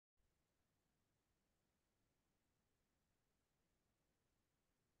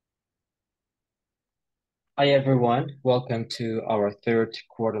Hi everyone, welcome to our third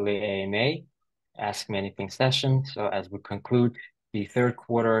quarterly AMA Ask Me Anything session. So as we conclude the third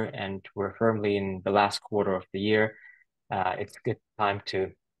quarter and we're firmly in the last quarter of the year, it's a good time to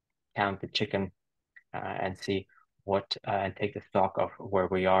count the chicken and see what and take the stock of where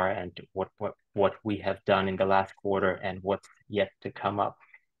we are and what we have done in the last quarter and what's yet to come up.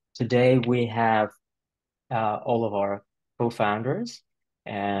 Today we have all of our co-founders.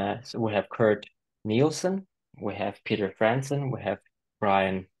 So we have Kurt Nielsen, we have Peter Frandsen, we have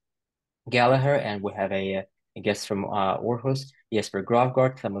Brian Gallagher, and we have a guest from Aarhus, Jesper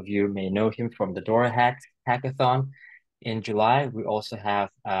Gravgaard. Some of you may know him from the Dora Hackathon in July. We also have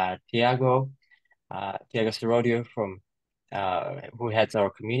Tiago Serôdio from who heads our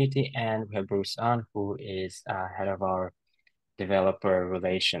community, and we have Bruce An, who is head of our developer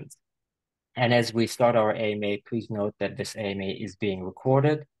relations. And as we start our AMA, please note that this AMA is being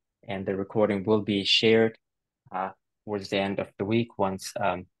recorded and the recording will be shared towards the end of the week once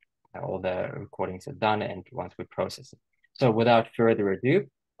all the recordings are done and once we process it. So without further ado,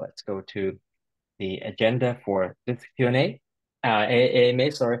 let's go to the agenda for this Q&A,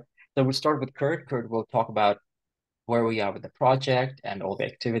 AMA, sorry. So we'll start with Kurt. Kurt will talk about where we are with the project and all the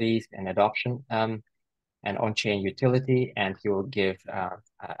activities and adoption and on-chain utility, and he will give an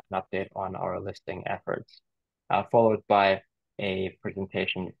update on our listing efforts, followed by a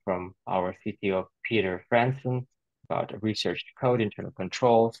presentation from our CTO, Peter Frandsen, about research code, internal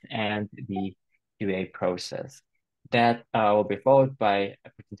controls, and the QA process. That will be followed by a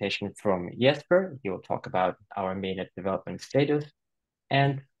presentation from Jesper. He will talk about our mainnet development status,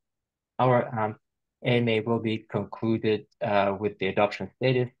 and our AMA will be concluded with the adoption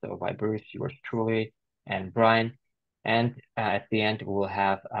status, so by Bruce, yours truly, and Brian. And at the end, we'll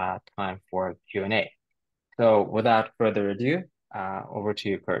have time for Q&A. So without further ado, over to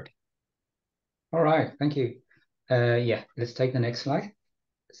you, Kurt. All right, thank you. Yeah, let's take the next slide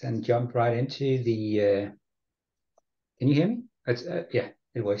and jump right into the, can you hear me? Yeah,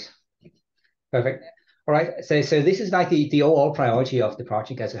 it works. Perfect. All right, so this is like the overall priority of the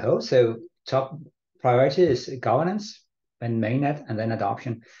project as a whole. So top priority is governance and mainnet and then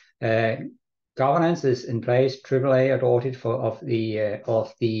adoption. Governance is in place, AAA audited of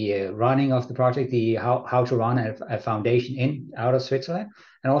the running of the project, how to run a foundation out of Switzerland,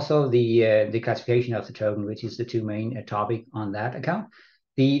 and also the classification of the token, which is the two main topic on that account.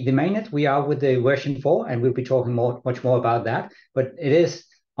 The mainnet, we are with the version 4, and we'll be talking much more about that. But it is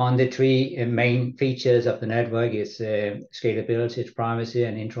on the three main features of the network: is scalability, it's privacy,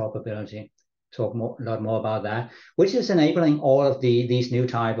 and interoperability. Talk a lot more about that, which is enabling all of these new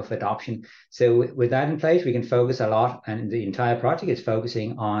type of adoption. So with that in place, we can focus a lot, and the entire project is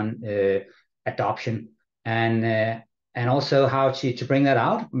focusing on adoption and also how to bring that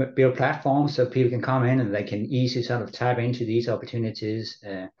out, build platforms so people can come in and they can easily sort of tap into these opportunities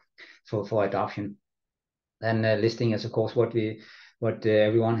for adoption. And listing is of course what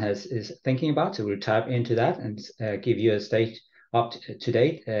everyone is thinking about. So we'll tap into that and give you a up to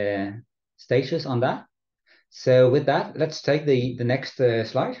date status on that. So with that, let's take the next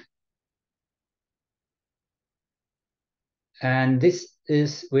slide. And this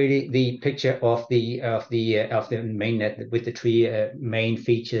is really the picture of the mainnet with the three main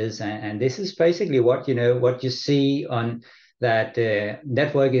features, and this is basically what you see on that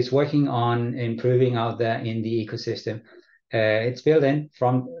network is working on improving out there in the ecosystem. It's built in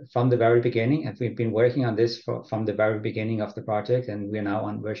from the very beginning, and we've been working on this from the very beginning of the project, and we're now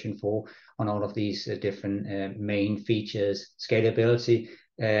on version 4 on all of these different main features. Scalability,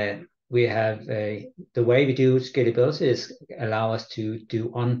 we have the way we do scalability is allow us to do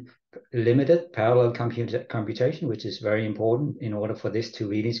unlimited parallel computation, which is very important in order for this to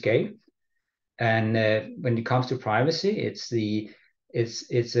really scale. And when it comes to privacy,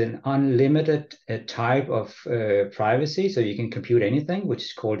 it's an unlimited type of privacy, so you can compute anything, which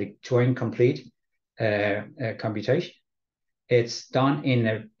is called a Turing complete computation. It's done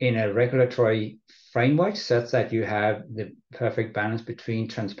in a regulatory framework such that you have the perfect balance between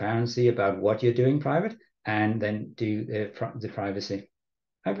transparency about what you're doing private and then do the privacy.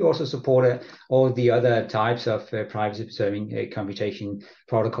 And we also support all the other types of privacy preserving computation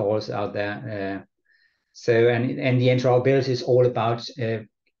protocols out there. So and the interoperability is all about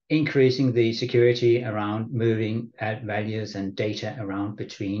increasing the security around moving values and data around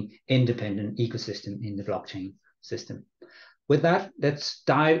between independent ecosystem in the blockchain system. With that, let's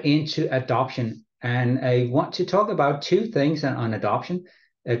dive into adoption. And I want to talk about two things on adoption,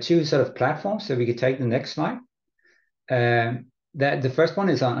 two sort of platforms. So we could take the next slide. The first one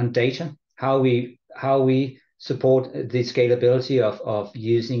is on data, how we support the scalability of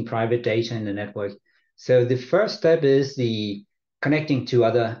using private data in the network. So the first step is the connecting to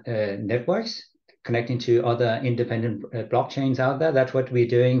other networks, connecting to other independent blockchains out there. That's what we're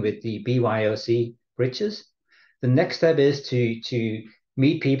doing with the BYOC bridges. The next step is to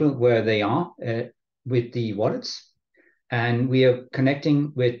meet people where they are with the wallets. And we are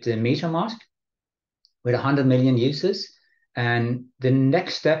connecting with MetaMask with 100 million users. And the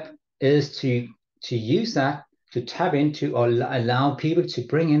next step is to use that to tap into or allow people to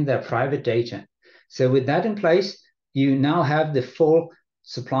bring in their private data. So with that in place, you now have the full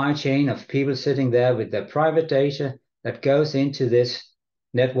supply chain of people sitting there with their private data that goes into this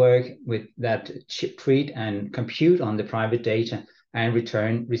network with that treat and compute on the private data and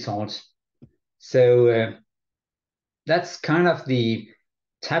return results. So that's kind of the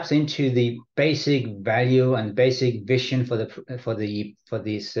taps into the basic value and basic vision for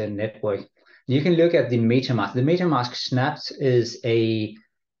this network. You can look at the MetaMask. The MetaMask Snaps is a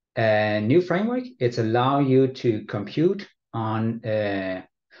new framework. It's allow you to compute on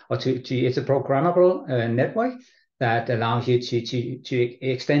it's a programmable network that allows you to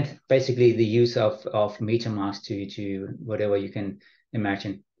extend basically the use of MetaMask to whatever you can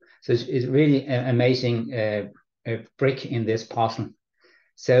imagine. So it's really an amazing a brick in this puzzle.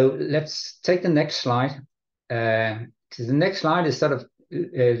 So let's take the next slide. The next slide is sort of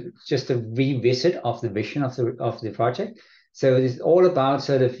just a revisit of the vision of the project. So it's all about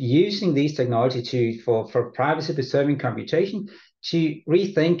sort of using these technology for privacy preserving computation to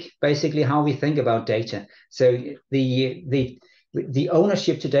rethink basically how we think about data. So the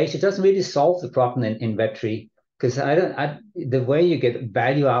ownership to data doesn't really solve the problem in Web3, because the way you get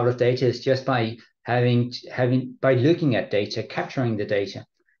value out of data is just by by looking at data, capturing the data.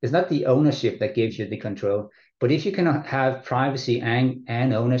 It's not the ownership that gives you the control. But if you can have privacy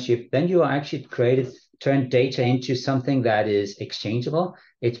and ownership, then you are actually turn data into something that is exchangeable.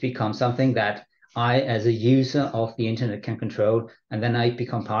 It's become something that I, as a user of the internet, can control, and then I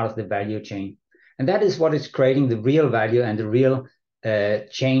become part of the value chain. And that is what is creating the real value and the real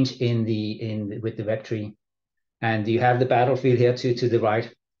change with the Web3. And you have the battlefield here to the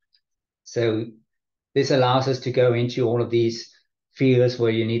right. So this allows us to go into all of these fields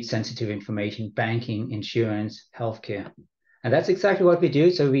where you need sensitive information: banking, insurance, healthcare. And that's exactly what we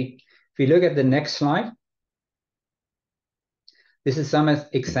do. So if we look at the next slide, this is some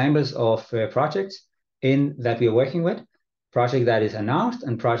examples of projects that we are working with, project that is announced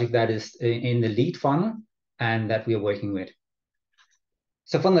and project that is in the lead funnel and that we are working with.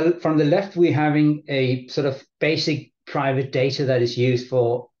 So from the left, we're having a sort of basic private data that is used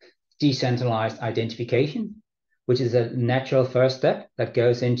for decentralized identification, which is a natural first step that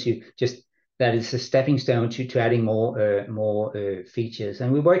goes into that is a stepping stone to adding more features.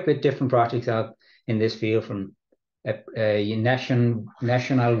 And we work with different projects out in this field, from a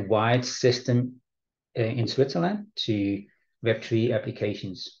national-wide system in Switzerland to Web3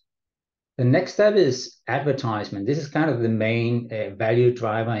 applications. The next step is advertisement. This is kind of the main value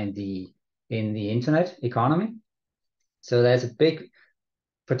driver in the internet economy. So there's a big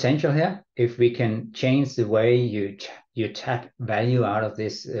potential here if we can change the way you tap value out of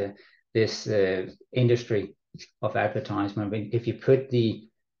this industry of advertisement. If you put the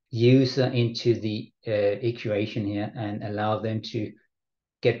user into the equation here and allow them to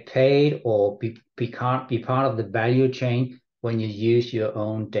get paid or be part of the value chain when you use your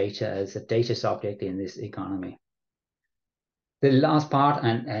own data as a data subject in this economy. The last part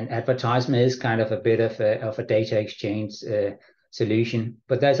and advertisement is kind of a bit of a data exchange solution,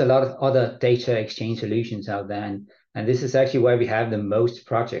 but there's a lot of other data exchange solutions out there, and this is actually where we have the most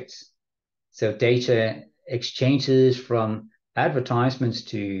projects. So data exchanges from advertisements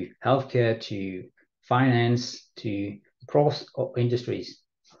to healthcare to finance to across industries.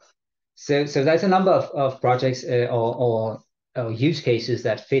 So there's a number of projects or use cases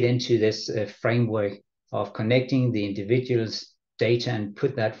that fit into this framework of connecting the individual's data and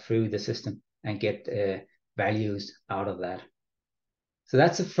put that through the system and get values out of that. So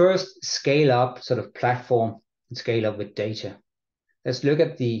that's the first scale up sort of platform, scale up with data. Let's look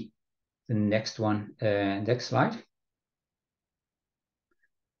at the next one, next slide.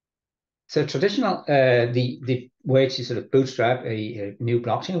 So traditional, the way to sort of bootstrap a new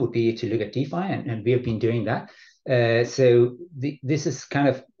blockchain would be to look at DeFi, and we have been doing that. So this is kind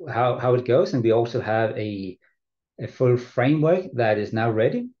of how it goes, and we also have a full framework that is now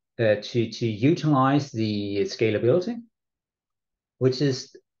ready to utilize the scalability, which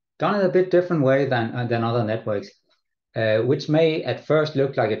is done in a bit different way than other networks, which may at first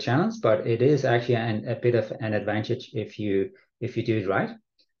look like a challenge, but it is actually a bit of an advantage if you do it right.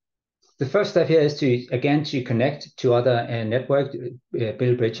 the first step here is to connect to other network,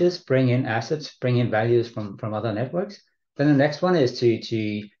 build bridges, bring in assets, bring in values from other networks. Then the next one is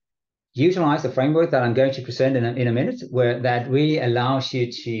to utilize the framework that I'm going to present in a minute, where that really allows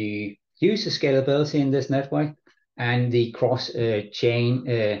you to use the scalability in this network and the cross-chain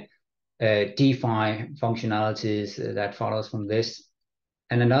DeFi functionalities that follows from this.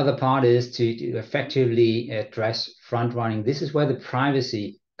 And another part is to effectively address front running. This is where the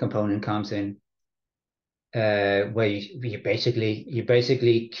privacy component comes in, where you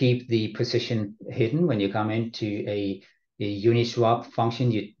basically keep the position hidden when you come into a Uniswap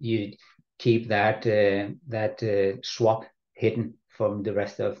function. You keep that swap hidden from the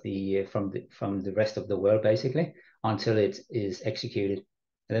rest of the from the rest of the world, basically, until it is executed.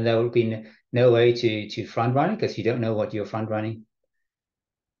 And then there will be no way to front run it, because you don't know what you're front running.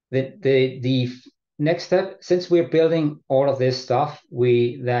 The next step, since we're building all of this stuff,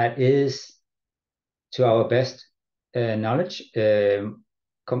 that is, to our best knowledge,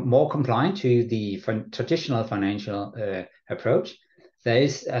 more compliant to the traditional financial approach. I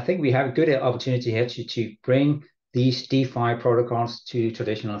think we have a good opportunity here to bring these DeFi protocols to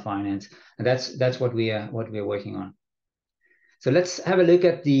traditional finance, and that's what we are working on. So let's have a look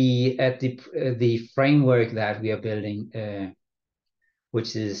at the framework that we are building,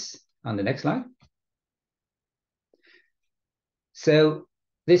 which is on the next slide. So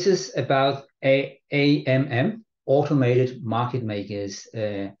this is about AMM, Automated Market Makers.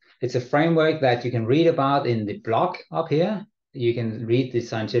 It's a framework that you can read about in the blog up here. You can read the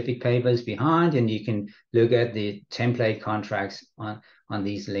scientific papers behind, and you can look at the template contracts on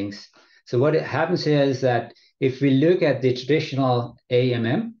these links. So what happens here is that if we look at the traditional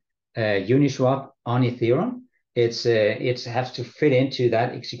AMM, Uniswap on Ethereum, it has to fit into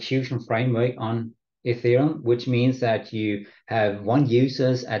that execution framework on Ethereum, which means that you have one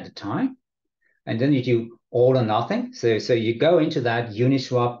users at a time, and then you do all or nothing. So you go into that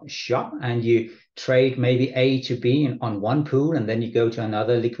Uniswap shop and you trade maybe A to B on one pool, and then you go to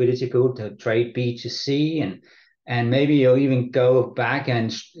another liquidity pool to trade B to C, and maybe you'll even go back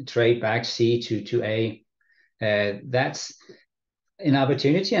and trade back C to A. That's an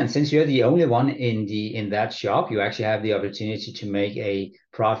opportunity, and since you're the only one in that shop, you actually have the opportunity to make a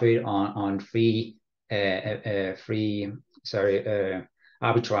profit on free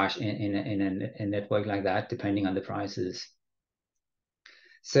arbitrage in a network like that, depending on the prices.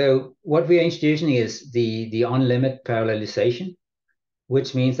 So what we are introducing is the unlimited parallelization,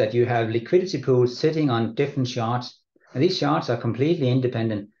 which means that you have liquidity pools sitting on different shards, and these shards are completely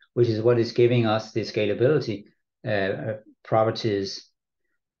independent, which is what is giving us the scalability properties.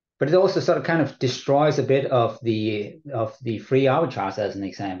 But it also sort of kind of destroys a bit of the free arbitrage, as an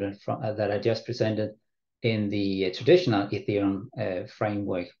example that I just presented in the traditional Ethereum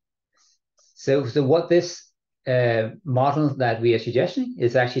framework. So what this model that we are suggesting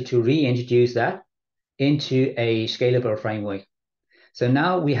is actually to reintroduce that into a scalable framework. So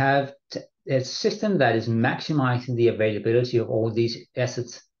now we have a system that is maximizing the availability of all these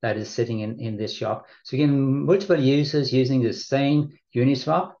assets that is sitting in this shop. So you can multiple users using the same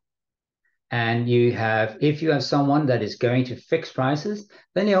Uniswap. And if you have someone that is going to fix prices,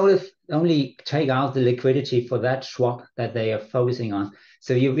 then you only take out the liquidity for that swap that they are focusing on.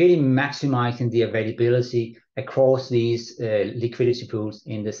 So you're really maximizing the availability across these liquidity pools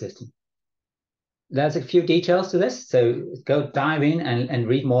in the system. There's a few details to this, so go dive in and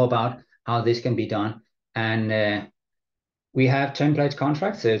read more about how this can be done. And we have template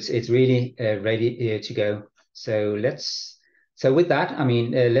contracts, so it's really ready to go. So with that, I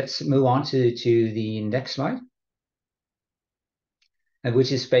mean, let's move on to the next slide,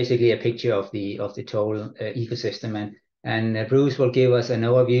 which is basically a picture of the total ecosystem. And Bruce will give us an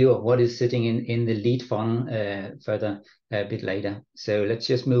overview of what is sitting in the lead funnel further a bit later. So let's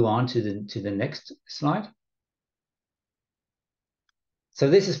just move on to the next slide. So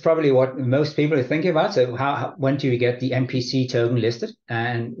this is probably what most people are thinking about. So when do we get the MPC token listed?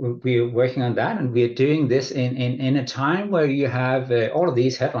 And we're working on that, and we're doing this in a time where you have all of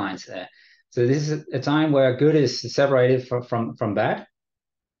these headlines there. So this is a time where good is separated from bad.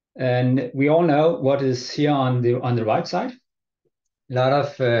 And we all know what is here on the right side. A lot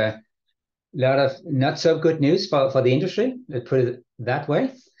of not so good news for the industry, let's put it that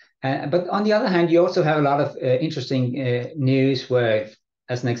way. But on the other hand, you also have a lot of interesting news where,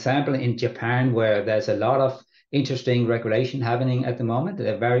 as an example, in Japan, where there's a lot of interesting regulation happening at the moment.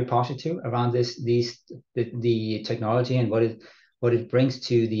 They're very positive around the technology and what it brings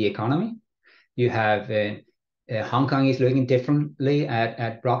to the economy. You have Hong Kong is looking differently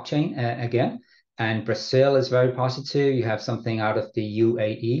at blockchain again, and Brazil is very positive. You have something out of the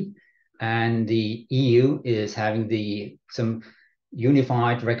UAE, and the EU is having some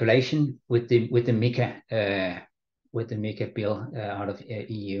unified regulation with the MiCA bill out of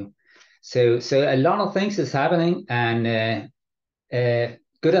EU. So a lot of things is happening, and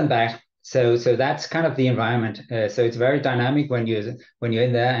good and bad. So that's kind of the environment. So it's very dynamic when you're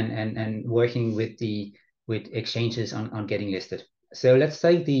in there and working with exchanges on getting listed. So let's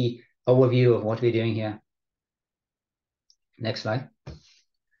take the overview of what we're doing here. Next slide.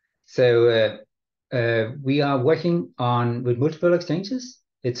 So we are working with multiple exchanges.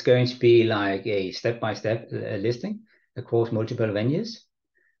 It's going to be like a step-by-step listing across multiple venues.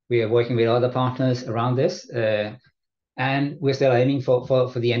 We are working with other partners around this, and we're still aiming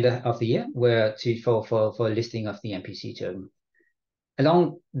for the end of the year, for listing of the MPC token.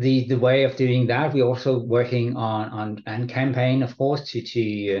 Along the way of doing that, we're also working on campaign, of course,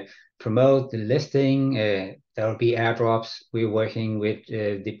 to promote the listing. There will be airdrops. We're working with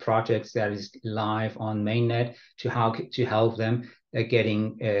the projects that is live on mainnet to help them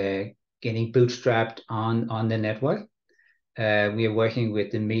getting bootstrapped on the network. We are working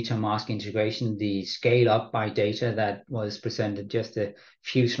with the MetaMask integration, the scale up by data that was presented just a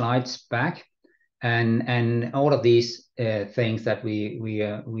few slides back, and all of these things that we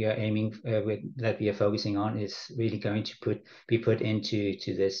are aiming with, that we are focusing on, is really going to be put into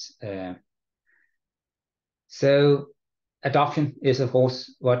this. So adoption is, of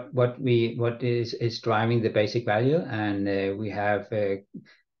course, what is driving the basic value, and we have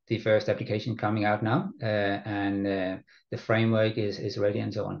the first application coming out now, and the framework is ready,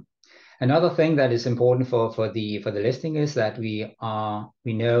 and so on. Another thing that is important for the listing is that we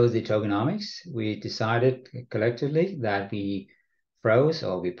know the tokenomics. We decided collectively that we froze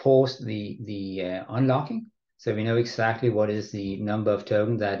or we paused the unlocking, so we know exactly what is the number of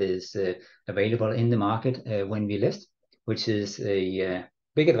tokens that is available in the market when we list, which is a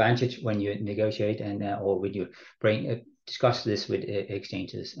big advantage when you negotiate or when you discuss this with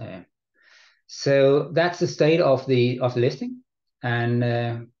exchanges. So that's the state of the listing,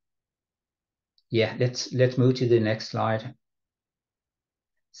 and yeah, let's move to the next slide.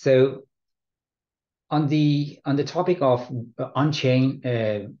 So on the topic of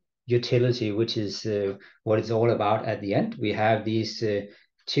on-chain utility, which is what it's all about at the end, we have these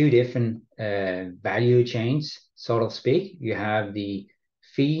two different value chains, so to speak. You have the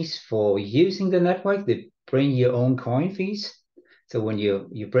fees for using the network, the bring your own coin fees. So when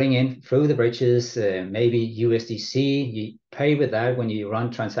you bring in through the bridges, maybe USDC, you pay with that when you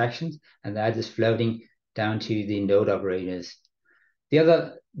run transactions, and that is floating down to the node operators. The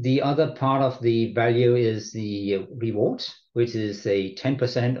other part of the value is the rewards, which is a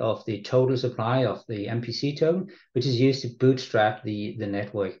 10% of the total supply of the MPC token, which is used to bootstrap the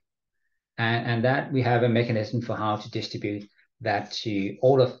network. And that we have a mechanism for how to distribute that to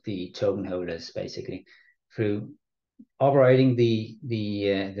all of the token holders, basically, through operating the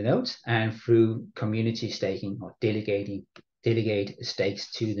nodes and through community staking or delegate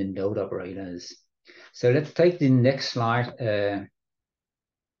stakes to the node operators. So let's take the next slide.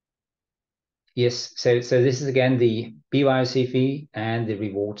 Yes, so this is again the BYOC fee and the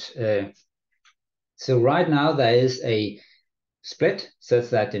rewards. So right now there is a split such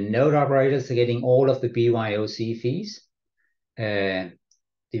that the node operators are getting all of the BYOC fees.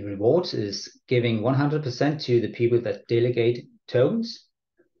 The rewards is giving 100% to the people that delegate tokens.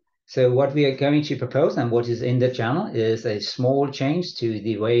 So what we are going to propose, and what is in the channel, is a small change to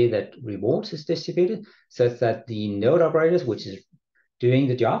the way that rewards is distributed, such that the node operators, which is doing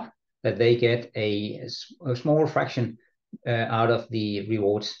the job, that they get a small fraction out of the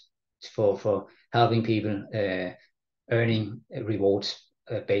rewards for helping people earning rewards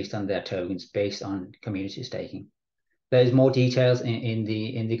based on their tokens, based on community staking. There's more details in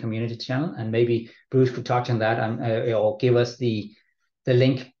the community channel, and maybe Bruce could touch on that, or give us the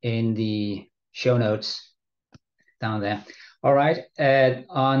link in the show notes down there. All right,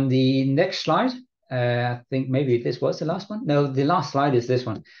 on the next slide, I think maybe this was the last one. No, the last slide is this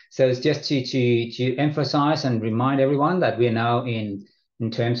one. So it's just to emphasize and remind everyone that we are now in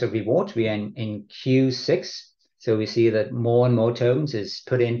terms of rewards, we are in Q6. So we see that more and more tokens is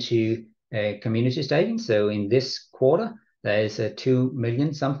put into community staking. So in this quarter, there is 2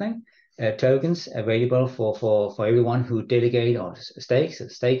 million something tokens available for everyone who delegate or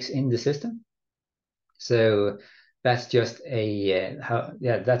stakes in the system. So that's just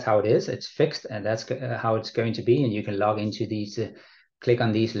that's how it is. It's fixed, and that's how it's going to be. And you can log into these, click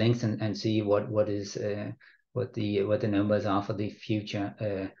on these links and see what the numbers are for the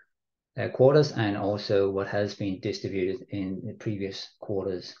future quarters, and also what has been distributed in the previous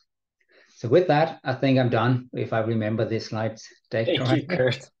quarters. So with that, I think I'm done, if I remember this slide deck correctly. Thank you,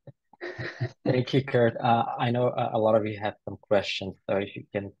 Kurt. Thank you, Kurt. I know a lot of you have some questions, so if you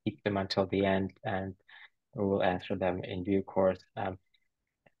can keep them until the end, and we will answer them in due course. And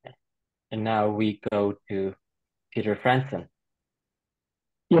now we go to Peter Frandsen.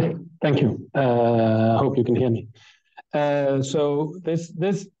 Yeah, thank you. I hope you can hear me. So this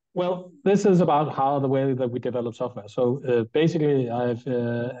is about how the way that we develop software. So basically, I've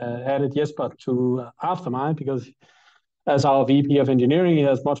added Jesper to after mine because as our VP of engineering, he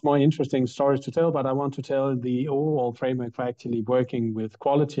has much more interesting stories to tell. But I want to tell the overall framework for actually working with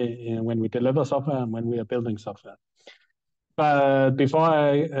quality when we deliver software and when we are building software. But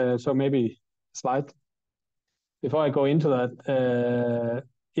before so maybe slide. Before I go into that,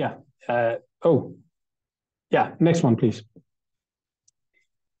 next one, please.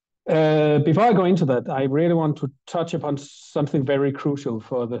 Before I go into that, I really want to touch upon something very crucial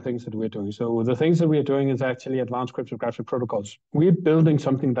for the things that we're doing. So the things that we are doing is actually advanced cryptographic protocols. We're building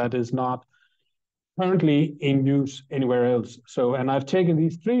something that is not currently in use anywhere else. So, and I've taken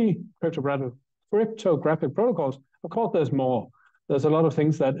these three cryptographic protocols. Of course, there's more. There's a lot of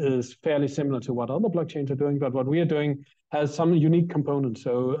things that is fairly similar to what other blockchains are doing, but what we are doing has some unique components.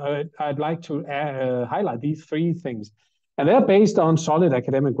 So I'd like to highlight these three things. And they're based on solid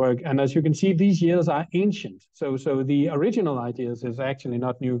academic work. And as you can see, these years are ancient. So the original ideas is actually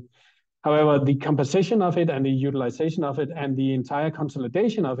not new. However, the composition of it and the utilization of it and the entire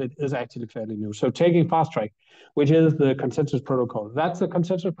consolidation of it is actually fairly new. So taking fast track, which is the consensus protocol, that's the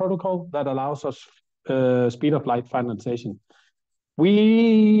consensus protocol that allows us speed of light finalization.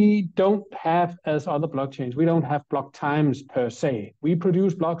 We don't have, as other blockchains, we don't have block times per se. We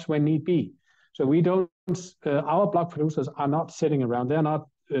produce blocks when need be. So we don't, our block producers are not sitting around. They're not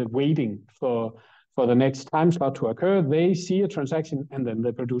waiting for the next time slot to occur. They see a transaction and then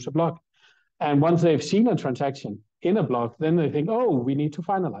they produce a block. And once they've seen a transaction in a block, then they think, oh, we need to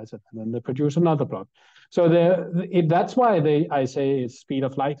finalize it. And then they produce another block. So that's why I say it's speed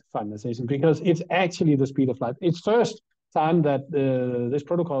of light finalization, because it's actually the speed of light. It's first time that this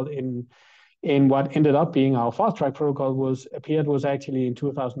protocol in what ended up being our fast track protocol was actually in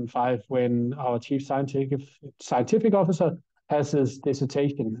 2005 when our chief scientific officer has his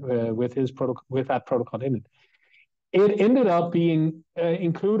dissertation with that protocol in it. It ended up being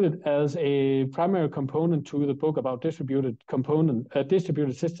included as a primary component to the book about distributed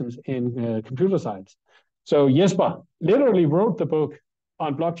systems in computer science. So Jesper literally wrote the book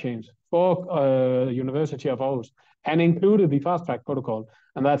on blockchains for University of Aarhus and included the fast track protocol,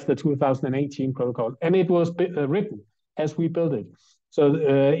 and that's the 2018 protocol. And it was written as we built it. So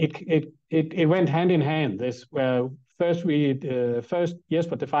it went hand in hand. This where first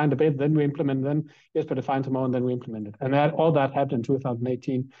Jesper defined a bit, then we implemented, then Jesper defined some more, and then we implemented. And all that happened in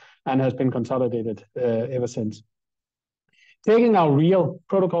 2018 and has been consolidated ever since. Taking our real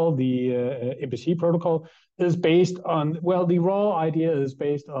protocol, the MPC protocol, is based on, well, the raw idea is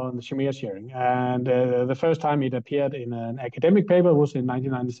based on the Shamir sharing. And the first time it appeared in an academic paper was in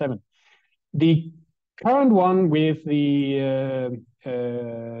 1997. The current one with the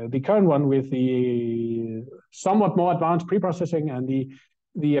somewhat more advanced preprocessing and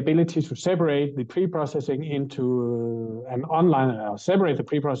the ability to separate the preprocessing into an online, separate the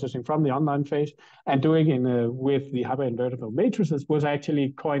preprocessing from the online phase and doing it with the hyper-invertible matrices was actually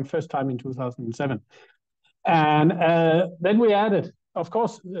coined first time in 2007. And then we added, of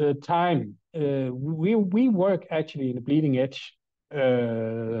course, time. We work actually in a bleeding edge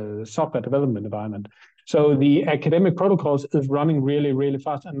software development environment. So the academic protocols is running really, really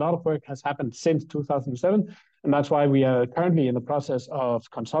fast. And a lot of work has happened since 2007. And that's why we are currently in the process of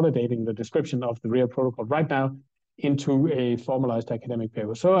consolidating the description of the real protocol right now into a formalized academic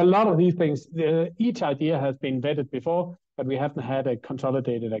paper. So a lot of these things, each idea has been vetted before, but we haven't had a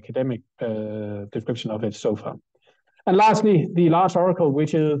consolidated academic description of it so far. And lastly, the large oracle,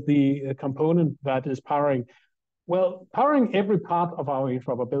 which is the component that is powering every part of our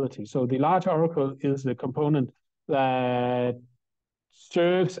interoperability. So the large oracle is the component that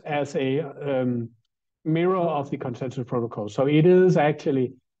serves as a mirror of the consensus protocol. So it is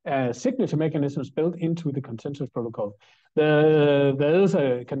actually signature mechanisms built into the consensus protocol. There is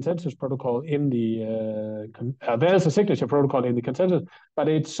a consensus protocol in the there's a signature protocol in the consensus, but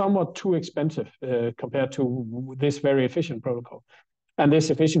it's somewhat too expensive compared to this very efficient protocol. And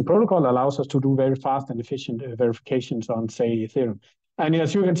this efficient protocol allows us to do very fast and efficient verifications on, say, Ethereum. And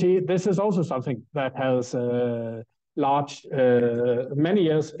as you can see, this is also something that has many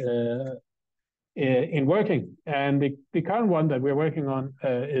years in working. And the current one that we're working on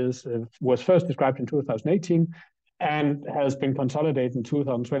was first described in 2018 and has been consolidated in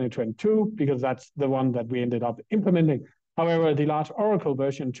 2022 because that's the one that we ended up implementing. However, the large Oracle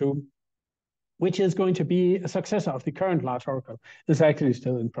version 2 which is going to be a successor of the current large oracle, is actually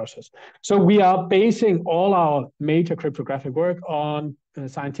still in process. So we are basing all our major cryptographic work on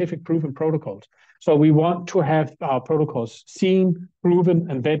scientific proven protocols. So we want to have our protocols seen,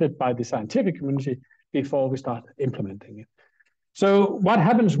 proven, and vetted by the scientific community before we start implementing it. So what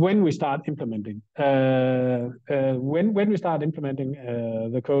happens when we start implementing? When we start implementing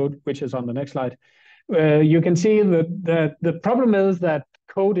the code, which is on the next slide, you can see that the problem is that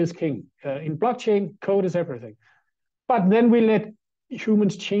code is king. In blockchain, code is everything. But then we let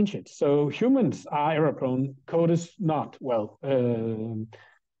humans change it. So humans are error prone. Code is not. Well,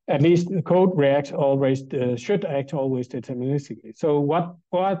 at least the code reacts always, should act always deterministically. So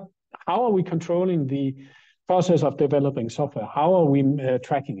how are we controlling the process of developing software? How are we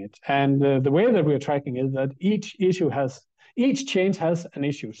tracking it? And the way that we're tracking is that each change has an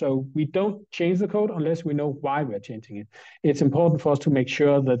issue. So we don't change the code unless we know why we're changing it. It's important for us to make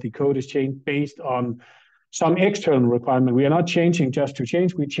sure that the code is changed based on some external requirement. We are not changing just to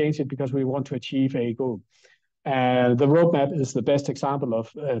change. We change it because we want to achieve a goal. The roadmap is the best example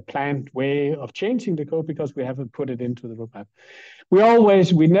of a planned way of changing the code because we haven't put it into the roadmap.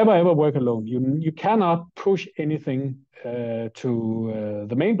 We never ever work alone. You cannot push anything to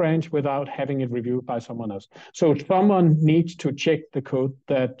the main branch without having it reviewed by someone else. So someone needs to check the code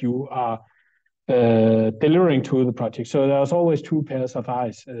that you are delivering to the project. So there's always two pairs of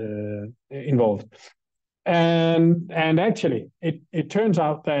eyes involved. And actually, it turns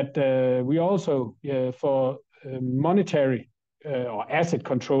out that we also, for monetary or asset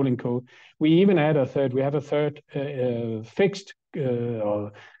controlling code, we even add a third. We have a third fixed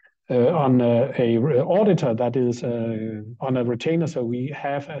on a auditor that is on a retainer. So we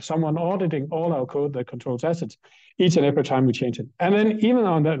have someone auditing all our code that controls assets each and every time we change it. And then even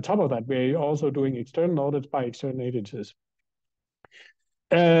on top of that, we're also doing external audits by external agencies.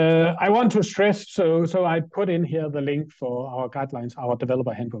 I want to stress, so I put in here the link for our guidelines, our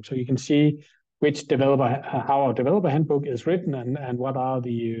developer handbook, so you can see how our developer handbook is written and what are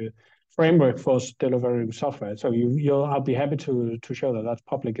the framework for delivering software. So I'll be happy to show that that's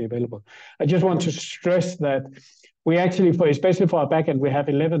publicly available. I just want to stress that we actually, especially for our backend, we have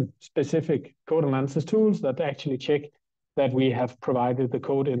 11 specific code analysis tools that actually check that we have provided the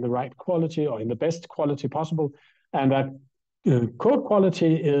code in the right quality or in the best quality possible, and that code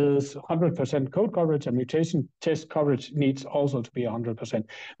quality is 100% code coverage, and mutation test coverage needs also to be 100%,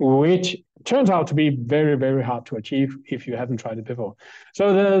 which turns out to be very, very hard to achieve if you haven't tried it before.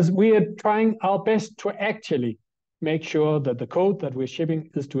 So we are trying our best to actually make sure that the code that we're shipping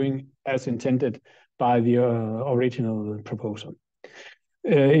is doing as intended by the original proposal.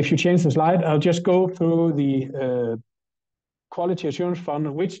 If you change the slide, I'll just go through the quality assurance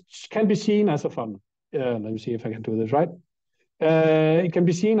funnel, which can be seen as a funnel. Let me see if I can do this right. It can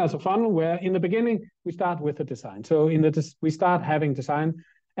be seen as a funnel where in the beginning we start with the design. So we start having design,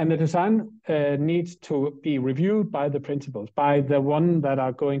 and the design needs to be reviewed by the principals, by the one that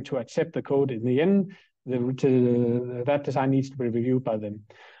are going to accept the code in the end. That design needs to be reviewed by them.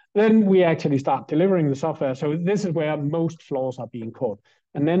 Then we actually start delivering the software. So this is where most flaws are being caught.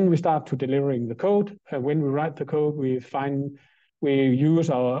 And then we start to delivering the code. When we write the code, we use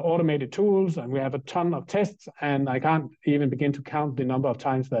our automated tools, and we have a ton of tests, and I can't even begin to count the number of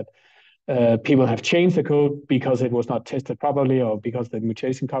times that people have changed the code because it was not tested properly or because the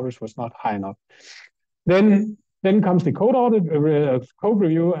mutation coverage was not high enough. Then comes the code audit, code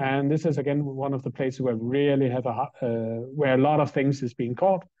review, and this is again one of the places where we really have where a lot of things is being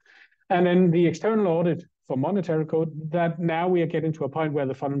caught. And then the external audit for monetary code, that now we are getting to a point where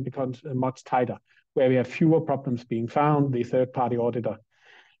the funnel becomes much tighter, where we have fewer problems being found. The third-party auditor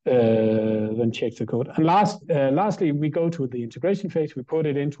then checks the code. And lastly, we go to the integration phase. We put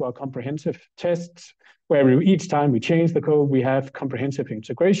it into our comprehensive tests, where each time we change the code, we have comprehensive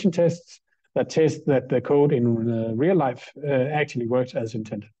integration tests that test that the code in real life actually works as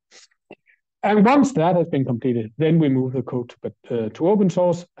intended. And once that has been completed, then we move the code to open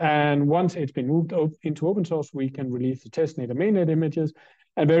source. And once it's been moved into open source, we can release the testnet and mainnet images.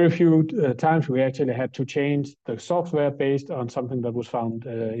 And very few times we actually had to change the software based on something that was found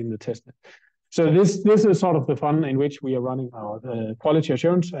in the testnet. So this is sort of the fun in which we are running our quality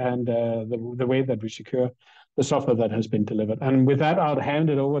assurance and the way that we secure the software that has been delivered. And with that, I'll hand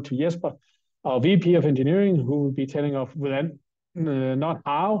it over to Jesper, our VP of Engineering, who will be telling us not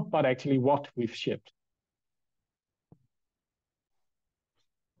how, but actually what we've shipped.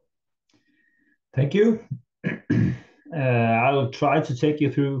 Thank you. I'll try to take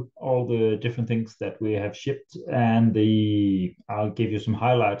you through all the different things that we have shipped, and I'll give you some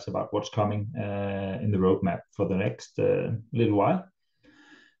highlights about what's coming in the roadmap for the next little while.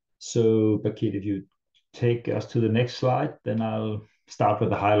 So, Bakyt, if you take us to the next slide, then I'll start with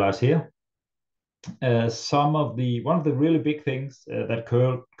the highlights here. One of the really big things that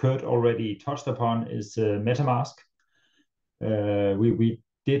Kurt already touched upon is MetaMask. We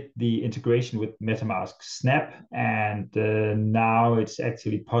did the integration with MetaMask Snap, and now it's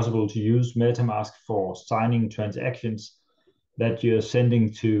actually possible to use MetaMask for signing transactions that you're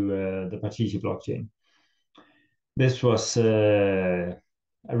sending to the Bakyt blockchain. This was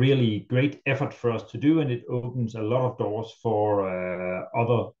a really great effort for us to do, and it opens a lot of doors for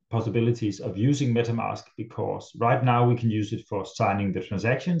other possibilities of using MetaMask, because right now we can use it for signing the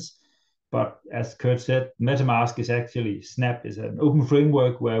transactions. But as Kurt said, MetaMask is actually, Snap is an open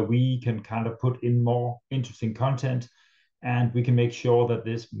framework where we can kind of put in more interesting content, and we can make sure that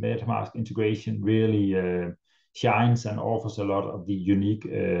this MetaMask integration really shines and offers a lot of the unique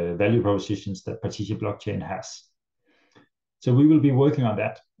value propositions that Bakyt blockchain has. So we will be working on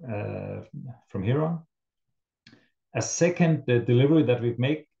that from here on. A second delivery that we've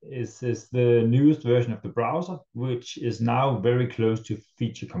made is the newest version of the browser, which is now very close to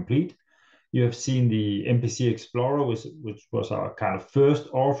feature complete. You have seen the MPC Explorer, which was our kind of first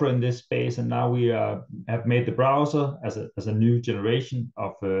offer in this space, and now we have made the browser as a new generation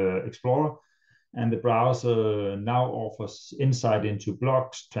of Explorer. And the browser now offers insight into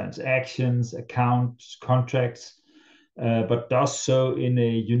blocks, transactions, accounts, contracts, but does so in a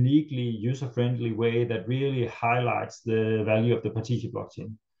uniquely user-friendly way that really highlights the value of the Bakyt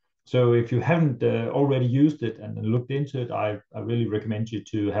blockchain. So if you haven't already used it and looked into it, I really recommend you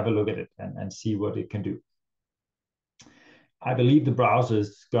to have a look at it and see what it can do. I believe the browser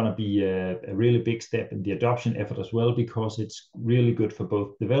is going to be a really big step in the adoption effort as well, because it's really good for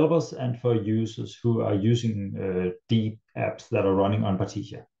both developers and for users who are using deep apps that are running on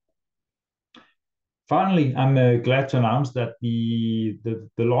Bakyt. Finally, I'm glad to announce that the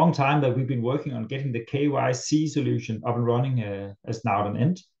long time that we've been working on getting the KYC solution up and running is now at an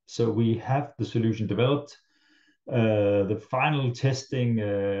end. So we have the solution developed. The final testing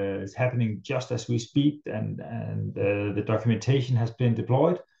is happening just as we speak, and the documentation has been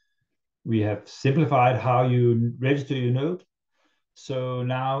deployed. We have simplified how you register your node. So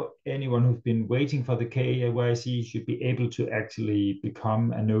now anyone who's been waiting for the KYC should be able to actually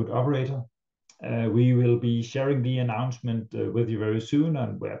become a node operator. We will be sharing the announcement with you very soon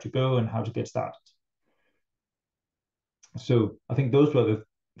on where to go and how to get started. So I think those were the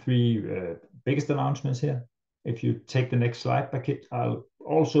three biggest announcements here. If you take the next slide, Bakyt, I'll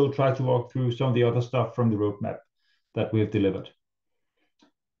also try to walk through some of the other stuff from the roadmap that we have delivered.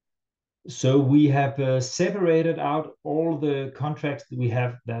 So we have separated out all the contracts that we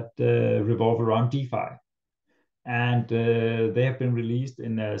have that revolve around DeFi. And they have been released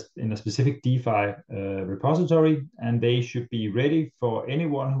in a specific DeFi repository, and they should be ready for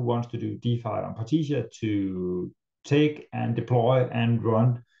anyone who wants to do DeFi on Bakyt to take and deploy and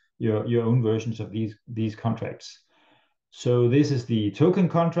run your own versions of these contracts. So this is the token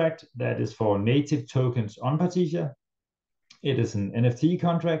contract that is for native tokens on Bakyt. It is an NFT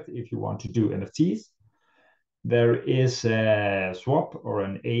contract if you want to do NFTs. There is a swap or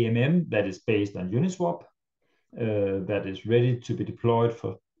an AMM that is based on Uniswap. That is ready to be deployed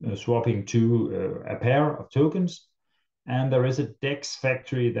for swapping to a pair of tokens. And there is a DEX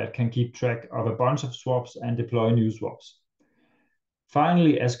factory that can keep track of a bunch of swaps and deploy new swaps.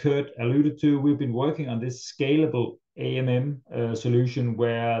 Finally, as Kurt alluded to, we've been working on this scalable AMM solution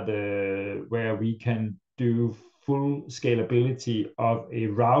where we can do full scalability of a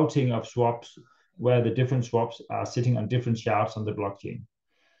routing of swaps where the different swaps are sitting on different shards on the blockchain.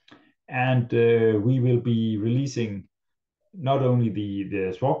 And we will be releasing not only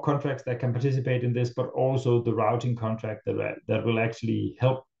the swap contracts that can participate in this, but also the routing contract that will actually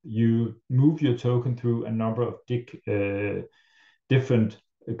help you move your token through a number of different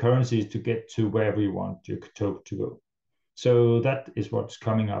currencies to get to wherever you want your token to go. So that is what's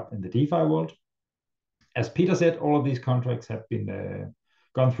coming up in the DeFi world. As Peter said, all of these contracts have been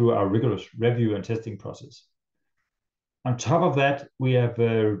gone through our rigorous review and testing process. On top of that, we have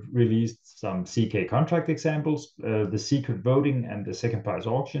released some CK contract examples. The secret voting and the second price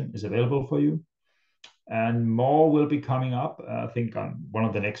auction is available for you. And more will be coming up. I think on one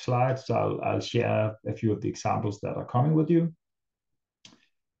of the next slides, I'll share a few of the examples that are coming with you.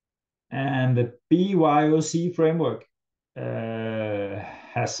 And the BYOC framework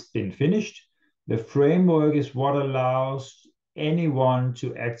has been finished. The framework is what allows anyone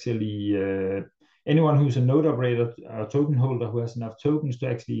to actually anyone who's a node operator, a token holder who has enough tokens to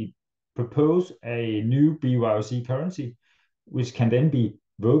actually propose a new BYOC currency, which can then be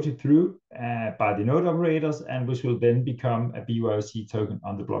voted through by the node operators, and which will then become a BYOC token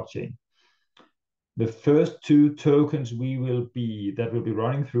on the blockchain. The first two tokens that will be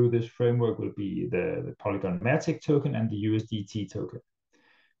running through this framework will be the Polygon Matic token and the USDT token.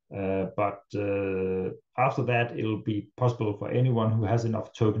 But after that, it'll be possible for anyone who has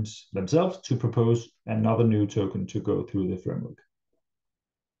enough tokens themselves to propose another new token to go through the framework.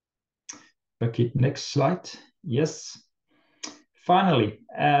 Bakyt, next slide. Yes. Finally,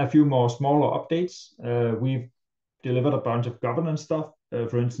 a few more smaller updates. We've delivered a bunch of governance stuff.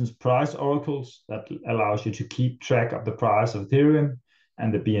 For instance, price oracles that allows you to keep track of the price of Ethereum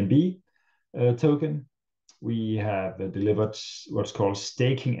and the BNB token. We have delivered what's called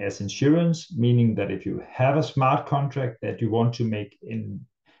staking as insurance, meaning that if you have a smart contract that you want to make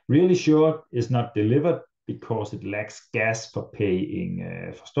really sure is not delivered because it lacks gas for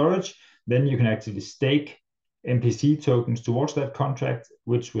paying for storage, then you can actually stake MPC tokens towards that contract,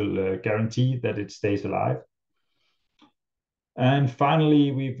 which will guarantee that it stays alive. And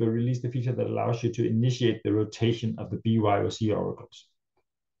finally, we've released a feature that allows you to initiate the rotation of the BYOC oracles.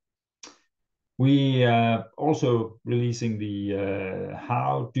 We are also releasing the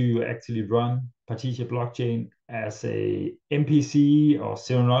how do you actually run Partitia blockchain as a MPC or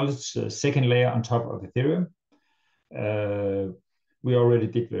zero knowledge second layer on top of Ethereum. We already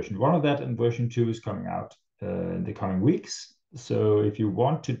did version 1 of that, and version 2 is coming out in the coming weeks. So if you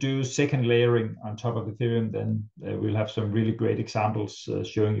want to do second layering on top of Ethereum, then we'll have some really great examples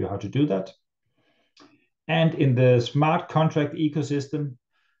showing you how to do that. And in the smart contract ecosystem,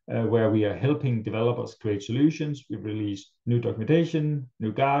 where we are helping developers create solutions, we've released new documentation,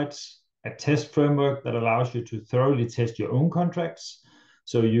 new guides, a test framework that allows you to thoroughly test your own contracts.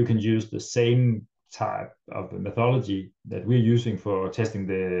 So you can use the same type of methodology that we're using for testing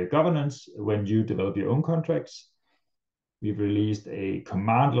the governance when you develop your own contracts. We've released a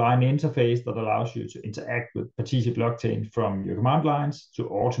command line interface that allows you to interact with Partitia blockchain from your command lines to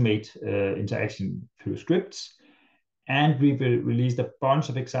automate interaction through scripts. And we've released a bunch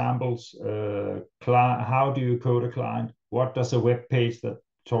of examples. How do you code a client? What does a web page that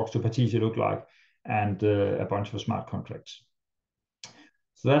talks to Partitia look like? And a bunch of smart contracts.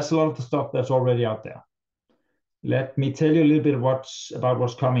 So that's a lot of the stuff that's already out there. Let me tell you a little bit about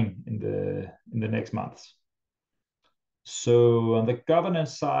what's coming in the next months. So on the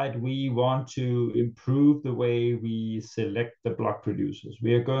governance side, we want to improve the way we select the block producers.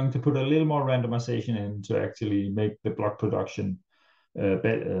 We are going to put a little more randomization in to actually make the block production,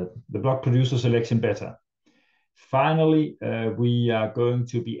 the block producer selection better. Finally, we are going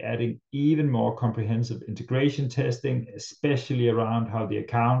to be adding even more comprehensive integration testing, especially around how the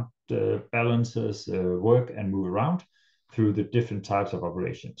account balances work and move around through the different types of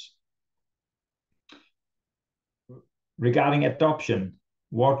operations. Regarding adoption,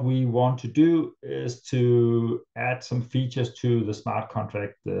 what we want to do is to add some features to the smart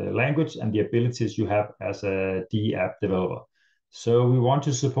contract language and the abilities you have as a D-app developer. So we want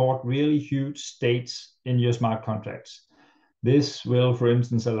to support really huge states in your smart contracts. This will, for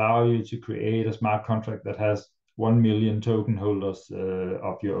instance, allow you to create a smart contract that has 1 million token holders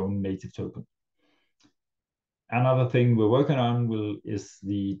of your own native token. Another thing we're working on is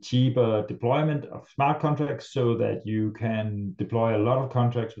the cheaper deployment of smart contracts so that you can deploy a lot of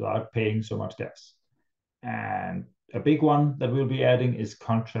contracts without paying so much gas. And a big one that we'll be adding is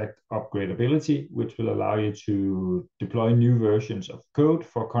contract upgradability, which will allow you to deploy new versions of code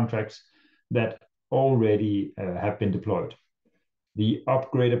for contracts that already have been deployed. The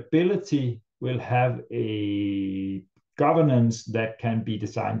upgradability will have a governance that can be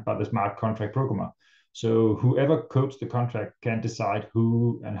designed by the smart contract programmer. So whoever codes the contract can decide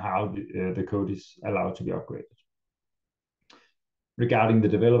who and how the code is allowed to be upgraded. Regarding the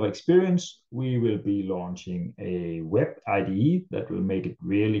developer experience, we will be launching a web IDE that will make it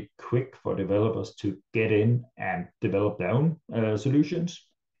really quick for developers to get in and develop their own solutions.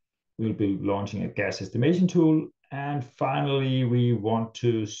 We'll be launching a gas estimation tool. And finally, we want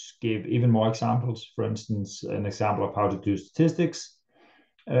to give even more examples. For instance, an example of how to do statistics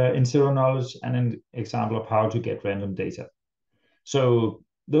in zero knowledge, and an example of how to get random data. So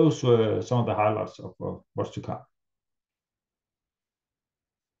those were some of the highlights of what's to come.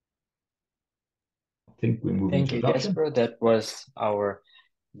 I think we move into adoption. Thank you, Jesper. That was our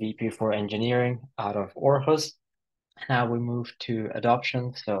VP for engineering out of Aarhus. Now we move to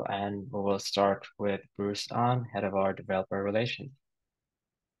adoption. And we will start with Bruce Ahn, head of our developer relations.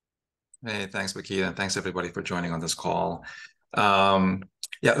 Hey, thanks, Bakyt, and thanks everybody for joining on this call.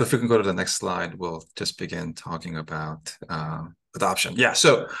 Yeah, if we can go to the next slide, we'll just begin talking about adoption. Yeah,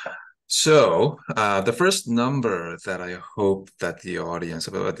 so So the first number that I hope that the audience,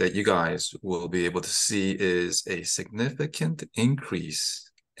 that you guys will be able to see, is a significant increase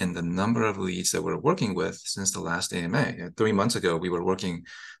in the number of leads that we're working with since the last AMA. 3 months ago, we were working,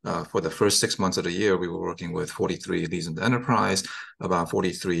 for the first 6 months of the year, we were working with 43 leads in the enterprise, about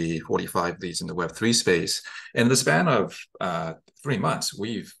 43, 45 leads in the Web3 space. In the span of 3 months,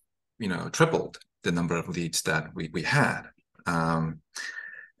 we've, tripled the number of leads that we had.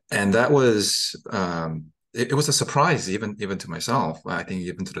 And that was, it was a surprise even to myself, I think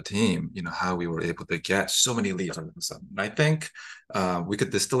even to the team, how we were able to get so many leads all of a sudden. I think we could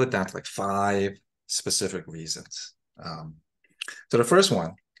distill it down to like 5 specific reasons. So the first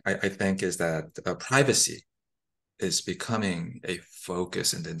one, I think, is that privacy is becoming a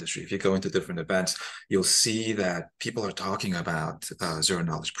focus in the industry. If you go into different events, you'll see that people are talking about zero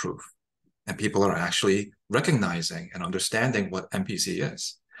knowledge proof, and people are actually recognizing and understanding what MPC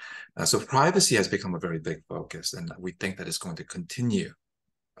is. So privacy has become a very big focus, and we think that it's going to continue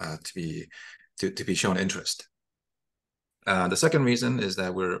to be shown interest. The second reason is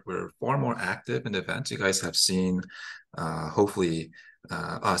that we're far more active in events. You guys have seen, hopefully,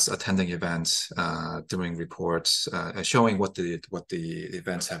 us attending events, doing reports, showing what the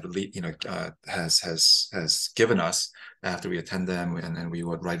events have has given us after we attend them, and we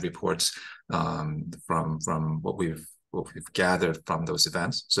would write reports from what we've gathered from those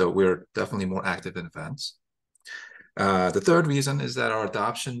events. So we're definitely more active in events. The third reason is that our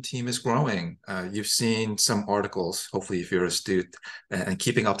adoption team is growing. You've seen some articles, hopefully if you're astute and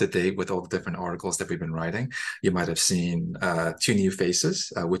keeping up to date with all the different articles that we've been writing, you might have seen 2 new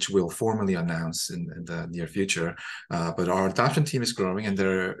faces, which we'll formally announce in the near future. But our adoption team is growing, and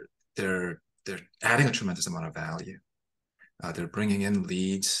they're adding a tremendous amount of value. They're bringing in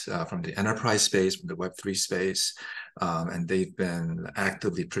leads from the enterprise space, from the Web3 space, and they've been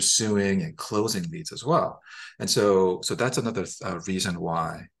actively pursuing and closing leads as well. And so that's another reason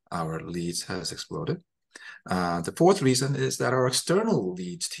why our leads has exploded. The fourth reason is that our external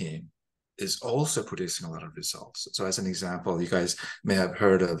leads team is also producing a lot of results. So as an example, you guys may have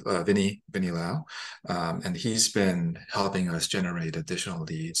heard of Vinny Lau, and he's been helping us generate additional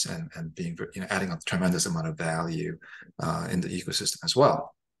leads and being, adding a tremendous amount of value in the ecosystem as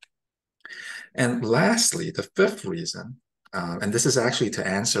well. And lastly, the fifth reason, and this is actually to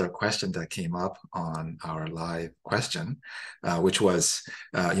answer a question that came up on our live question, which was,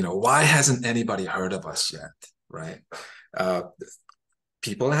 why hasn't anybody heard of us yet, right?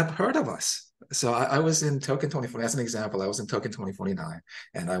 People have heard of us. So I was in Token 2049, as an example, I was in Token 2049,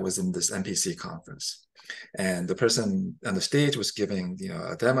 and I was in this MPC conference. And the person on the stage was giving,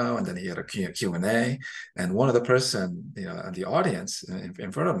 a demo, and then he had a Q&A. And one of the person, in the audience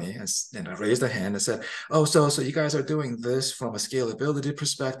in front of me, raised a hand and said, "Oh, so you guys are doing this from a scalability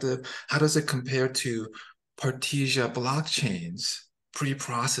perspective. How does it compare to Partisia blockchain's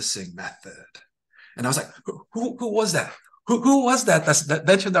pre-processing method?" And I was like, who was that? Who was that that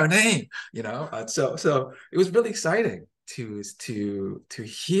mentioned our name? So it was really exciting to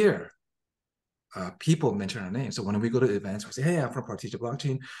hear people mention our name. So when we go to events, we say, "Hey, I'm from Partisia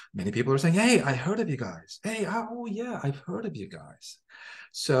Blockchain." Many people are saying, "Hey, I heard of you guys. Hey, oh yeah, I've heard of you guys."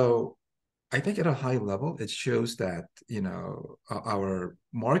 So I think at a high level, it shows that our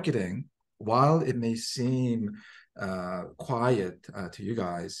marketing, while it may seem quiet to you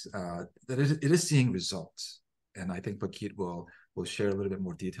guys, that it is seeing results. And I think Bakyt will share a little bit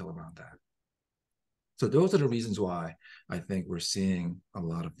more detail around that. So those are the reasons why I think we're seeing a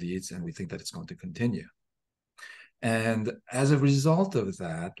lot of leads, and we think that it's going to continue. And as a result of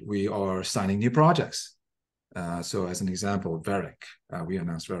that, we are signing new projects. So as an example, Veric, we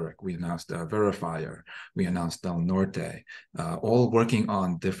announced Veric, we announced Verifier, we announced Del Norte, all working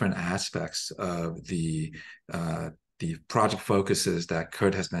on different aspects of the project focuses that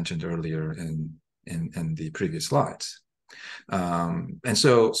Kurt has mentioned earlier in the previous slides. And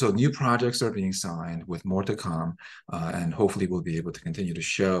so new projects are being signed with more to come, and hopefully we'll be able to continue to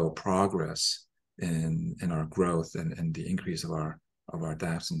show progress in our growth and the increase of our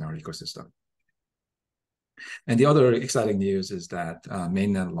dApps in our ecosystem. And the other exciting news is that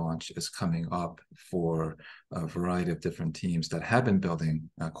mainnet launch is coming up for a variety of different teams that have been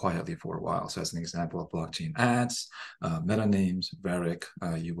building quietly for a while. So as an example of blockchain ads, meta names, Veric,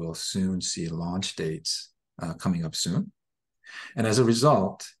 you will soon see launch dates coming up soon. And as a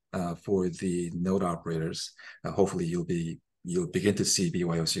result, for the node operators, hopefully you'll begin to see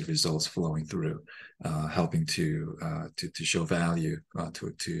BYOC results flowing through, helping to show value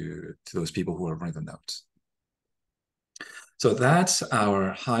to those people who are running the nodes. So that's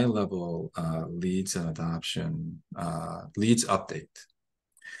our high-level leads and adoption leads update.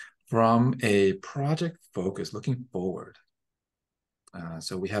 From a project focus, looking forward,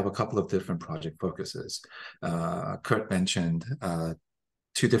 so we have a couple of different project focuses. Kurt mentioned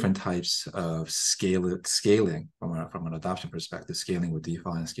two different types of scaling from an adoption perspective, scaling with DeFi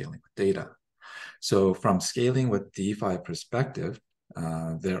and scaling with data. So from scaling with DeFi perspective,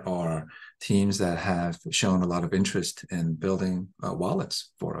 there are teams that have shown a lot of interest in building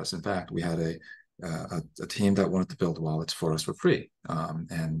wallets for us. In fact, we had a team that wanted to build wallets for us for free,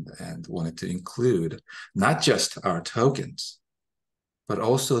 and wanted to include not just our tokens, but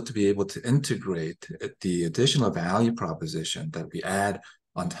also to be able to integrate the additional value proposition that we add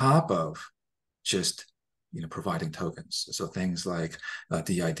on top of just providing tokens. So things like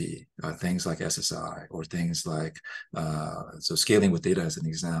DID, things like SSI, or things like so scaling with data as an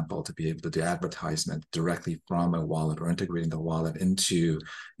example, to be able to do advertisement directly from a wallet, or integrating the wallet into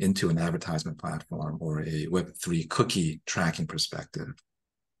an advertisement platform, or a Web3 cookie tracking perspective.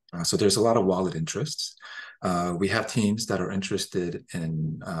 So there's a lot of wallet interests. We have teams that are interested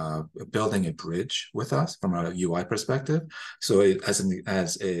in building a bridge with us from a UI perspective. So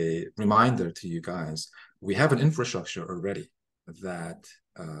as a reminder to you guys, we have an infrastructure already that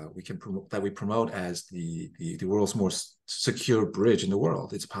we promote as the world's most secure bridge in the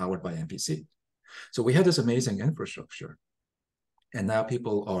world. It's powered by MPC. So we have this amazing infrastructure, and now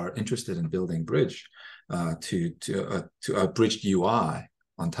people are interested in building bridge to a bridged UI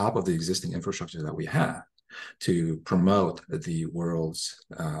on top of the existing infrastructure that we have, to promote the world's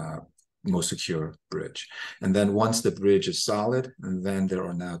most secure bridge. And then once the bridge is solid, then there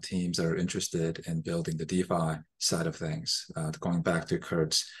are now teams that are interested in building the DeFi side of things, going back to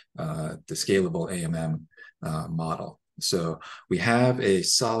Kurt's the scalable AMM model. So we have a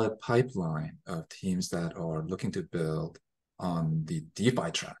solid pipeline of teams that are looking to build on the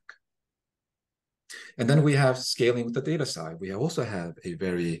DeFi track. And then we have scaling with the data side. We also have a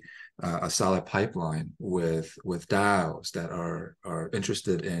very a solid pipeline with DAOs that are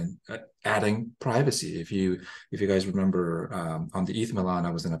interested in adding privacy. If you guys remember, on the ETH Milan,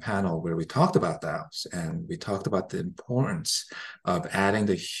 I was in a panel where we talked about DAOs, and we talked about the importance of adding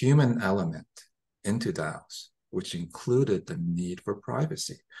the human element into DAOs, which included the need for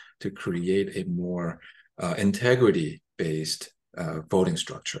privacy to create a more integrity-based voting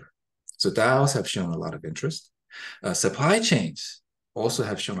structure. So DAOs have shown a lot of interest. Supply chains also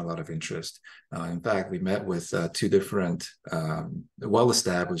have shown a lot of interest. In fact, we met with two different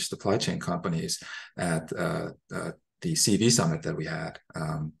well-established supply chain companies at the CV summit that we had,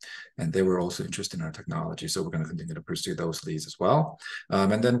 and they were also interested in our technology. So we're going to continue to pursue those leads as well.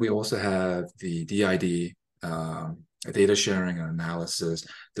 And then we also have the DID, data sharing and analysis,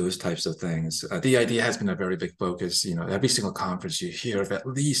 those types of things. DID has been a very big focus. Every single conference you hear of at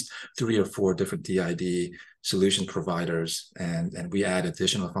least 3 or 4 different DID solution providers, and we add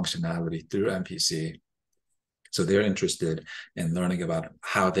additional functionality through MPC. So they're interested in learning about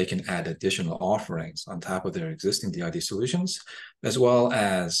how they can add additional offerings on top of their existing DID solutions, as well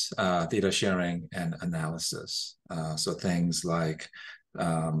as data sharing and analysis. So things like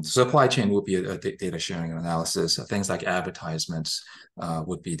supply chain would be a data sharing and analysis. Things like advertisements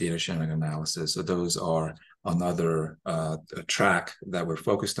would be data sharing and analysis. So those are another track that we're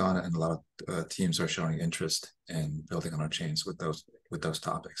focused on, and a lot of teams are showing interest in building on our chains with those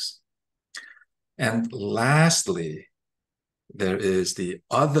topics. And lastly, there is the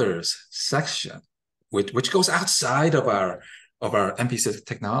others section, which goes outside of our MPC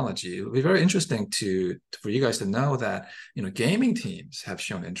technology. It will be very interesting for you guys to know that gaming teams have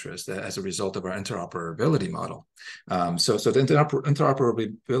shown interest as a result of our interoperability model. So the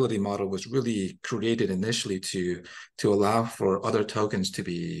interoperability model was really created initially to allow for other tokens to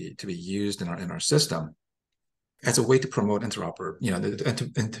be used in our system, as a way to promote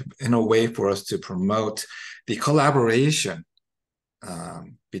in a way for us to promote the collaboration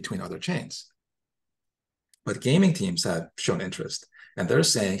between other chains. But gaming teams have shown interest, and they're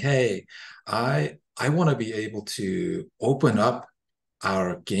saying, hey, I want to be able to open up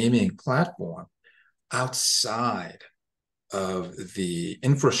our gaming platform outside of the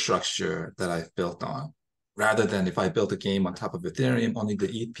infrastructure that I've built on. Rather than if I build a game on top of Ethereum, only the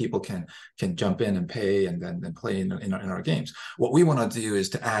ETH people can jump in and pay and then play in our games. What we want to do is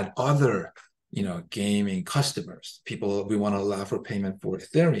to add other gaming customers. People, we want to allow for payment for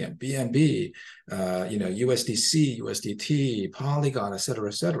Ethereum, BNB, USDC, USDT, Polygon, et cetera,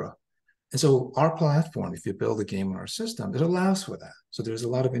 et cetera. And so our platform, if you build a game on our system, it allows for that. So there's a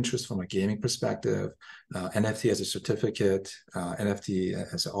lot of interest from a gaming perspective, NFT as a certificate, NFT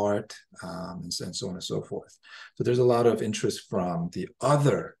as art, and so on and so forth. So there's a lot of interest from the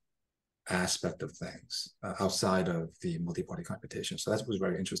other aspect of things outside of the multi-party competition. So that was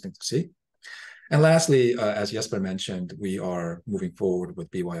very interesting to see. And lastly, as Jesper mentioned, we are moving forward with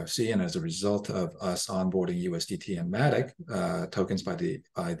BYOC, and as a result of us onboarding USDT and Matic tokens by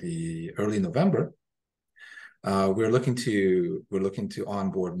the early November, we're looking to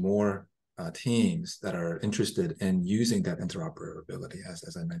onboard more teams that are interested in using that interoperability,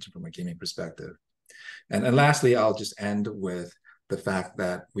 as I mentioned, from a gaming perspective. And lastly, I'll just end with the fact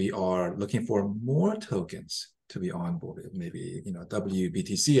that we are looking for more tokens to be onboarded, maybe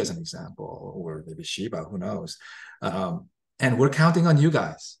WBTC as an example, or maybe Shiba, who knows? And we're counting on you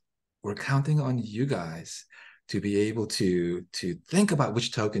guys. We're counting on you guys to be able to think about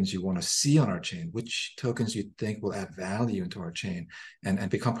which tokens you want to see on our chain, which tokens you think will add value into our chain, and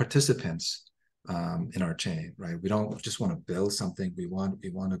become participants in our chain, right? We don't just want to build something. We want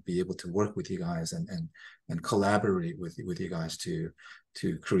to be able to work with you guys and collaborate with you guys to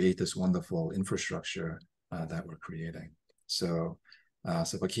create this wonderful infrastructure that we're creating. So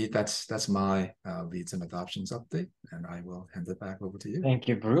Bakyt, that's my leads and adoptions update, and I will hand it back over to you. Thank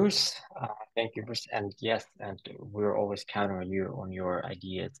you, Bruce. Thank you, Bruce. And yes, and we're always counting on you on your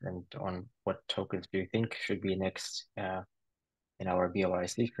ideas and on what tokens do you think should be next in our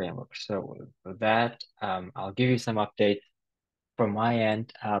BYOC framework. So for that, I'll give you some updates from my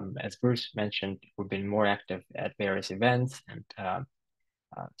end. As Bruce mentioned, we've been more active at various events, and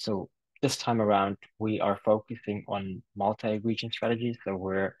so this time around, we are focusing on multi-region strategies. So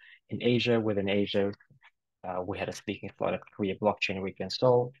we're in Asia. Within Asia, we had a speaking slot at Korea Blockchain Week in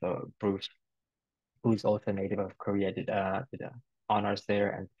Seoul. So Bruce, who's also native of Korea, did honors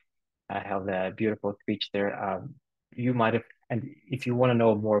there and held a beautiful speech there. You might have, and if you want to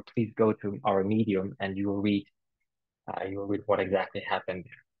know more, please go to our Medium and you will read what exactly happened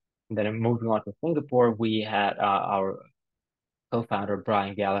there. And then moving on to Singapore, we had our co-founder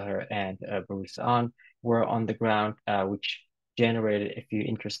Brian Gallagher and Bruce were on the ground, which generated a few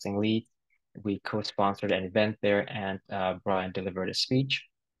interesting leads. We co-sponsored an event there, and Brian delivered a speech,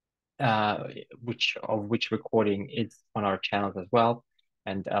 which recording is on our channels as well.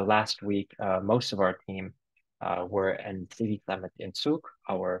 And last week, most of our team were in City Summit in Zug,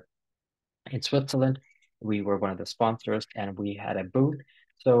 in Switzerland. We were one of the sponsors, and we had a booth.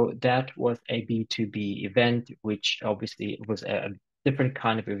 So that was a B2B event, which obviously was a different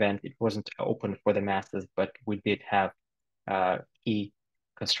kind of event. It wasn't open for the masses, but we did have key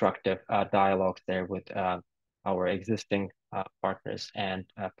constructive dialogues there with our existing partners and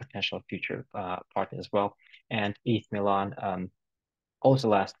potential future partners as well. And ETH Milan, also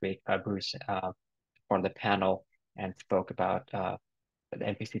last week, Bruce part of the panel and spoke about the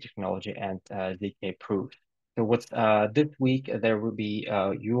MPC technology and ZK Proof. So what's this week, there will be,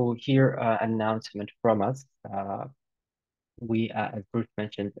 you will hear an announcement from us. As Bruce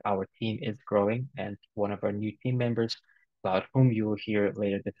mentioned, our team is growing, and one of our new team members, about whom you will hear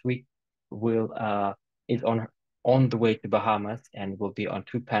later this week, is on the way to Bahamas and will be on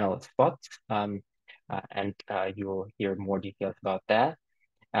 2 panel spots. And you will hear more details about that.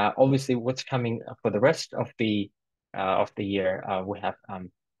 Obviously, what's coming for the rest of the year, we have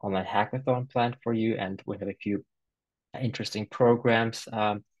online hackathon planned for you, and we have a few interesting programs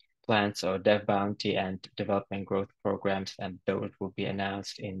planned. So Dev Bounty and development growth programs, and those will be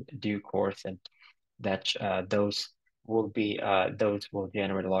announced in due course, and that those will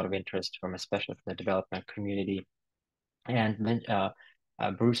generate a lot of interest from especially from the development community. And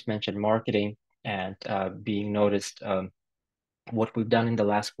Bruce mentioned marketing and being noticed. What we've done in the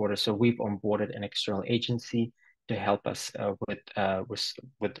last quarter. So we've onboarded an external agency to help us with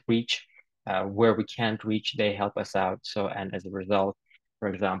reach. Where we can't reach, they help us out. So, and as a result, for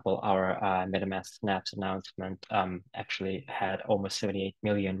example, our MetaMask Snaps announcement actually had almost 78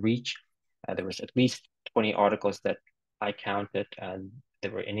 million reach. There was at least 20 articles that I counted, and they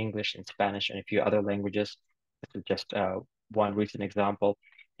were in English, in Spanish, and a few other languages. This is just one recent example.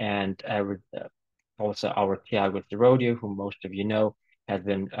 And also our Tiago Serôdio, who most of you know, has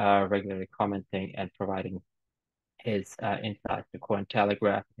been regularly commenting and providing his insights to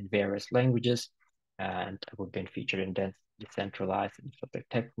Cointelegraph in various languages. And we've been featured in Decentralized and Subject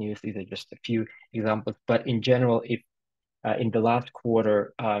Tech News. These are just a few examples. But in general, if in the last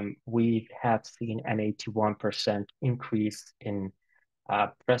quarter, we have seen an 81% increase in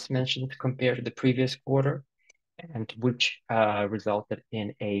press mentions compared to the previous quarter, and which resulted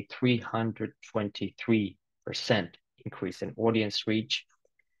in a 323% increase in audience reach,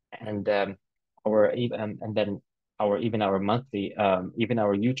 and our monthly even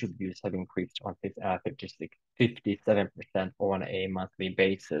our YouTube views have increased on 57% on a monthly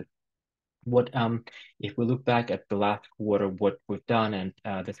basis. What if we look back at the last quarter, what we've done, and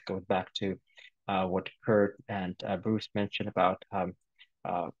this goes back to what Kurt and Bruce mentioned about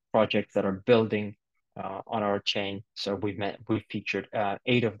projects that are building on our chain. So we featured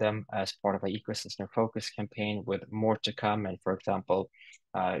 8 of them as part of our ecosystem focus campaign, with more to come. And for example,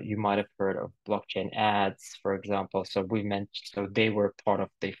 you might have heard of blockchain ads, for example. So they were part of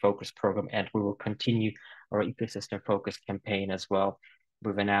the focus program, and we will continue our ecosystem focus campaign as well.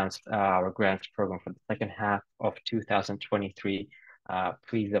 We've announced our grants program for the second half of 2023.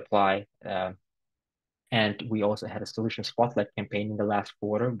 Please apply. And we also had a solution spotlight campaign in the last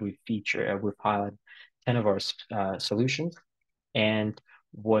quarter. We've highlighted 10 of our solutions, and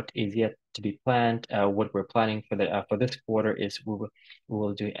what is yet to be planned, what we're planning for this quarter is we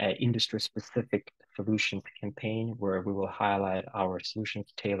will do an industry-specific solutions campaign where we will highlight our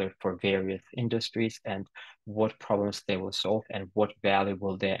solutions tailored for various industries and what problems they will solve and what value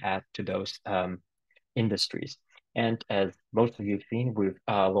will they add to those industries. And as most of you have seen, we've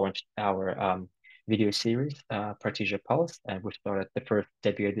launched our video series, Partija Pulse, and we started the first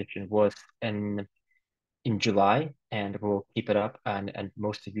debut edition was in July, and we'll keep it up. And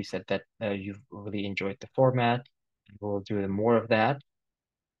most of you said that you've really enjoyed the format. We'll do more of that.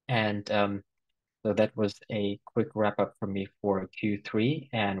 And so that was a quick wrap up for me for Q3.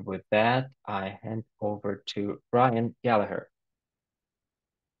 And with that, I hand over to Brian Gallagher.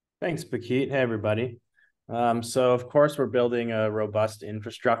 Thanks, Bakyt. Hey, everybody. So of course, we're building a robust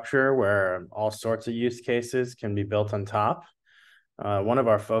infrastructure where all sorts of use cases can be built on top. One of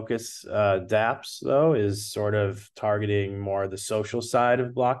our focus dApps, though, is sort of targeting more the social side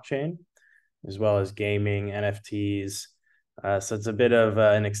of blockchain, as well as gaming, NFTs. So it's a bit of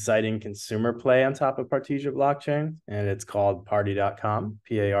an exciting consumer play on top of Partija blockchain, and it's called party.com,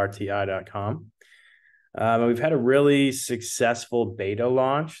 Parti.com. We've had a really successful beta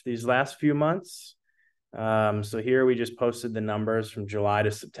launch these last few months. So here we just posted the numbers from July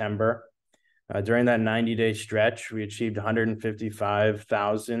to September. During that 90-day stretch, we achieved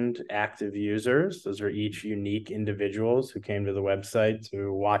 155,000 active users. Those are each unique individuals who came to the website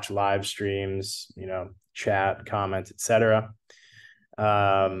to watch live streams, chat, comment, etc.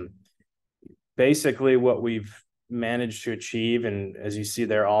 Basically, what we've managed to achieve, and as you see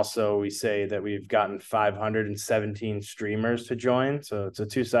there also, we say that we've gotten 517 streamers to join. So it's a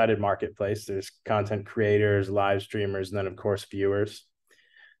two-sided marketplace. There's content creators, live streamers, and then, of course, viewers.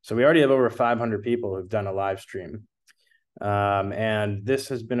 So we already have over 500 people who've done a live stream. And this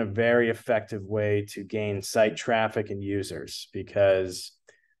has been a very effective way to gain site traffic and users because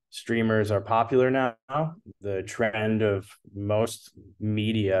streamers are popular now. The trend of most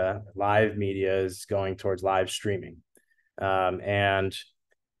media, live media, is going towards live streaming. And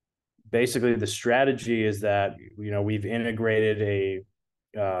basically the strategy is that, we've integrated a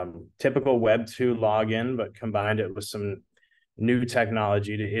typical Web2 login, but combined it with some new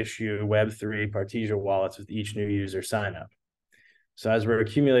technology to issue Web3 Partija wallets with each new user sign up. So as we're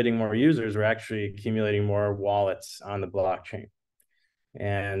accumulating more users, we're actually accumulating more wallets on the blockchain.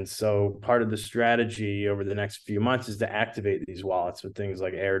 And so part of the strategy over the next few months is to activate these wallets with things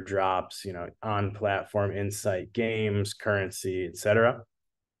like airdrops, on-platform insight games, currency, etc.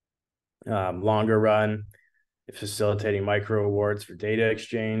 Longer run, facilitating micro rewards for data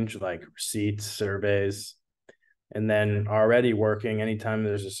exchange like receipts, surveys. And then already working anytime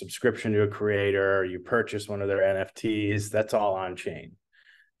there's a subscription to a creator or you purchase one of their NFTs, that's all on chain,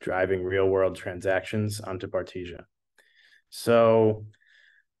 driving real world transactions onto Partija. So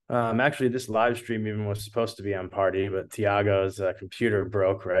actually this live stream even was supposed to be on Party, but Tiago's computer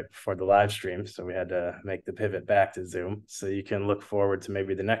broke right before the live stream. So we had to make the pivot back to Zoom. So you can look forward to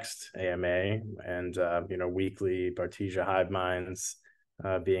maybe the next AMA and, weekly Partija Hive Minds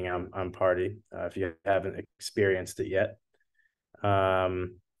being on Party if you haven't experienced it yet.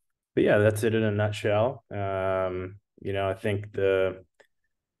 But yeah, that's it in a nutshell. I think the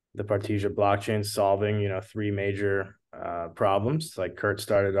Partija blockchain solving, 3 major problems like Kurt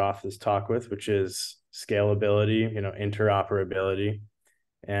started off this talk with, which is scalability, interoperability,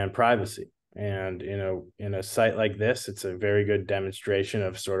 and privacy. And, in a site like this, it's a very good demonstration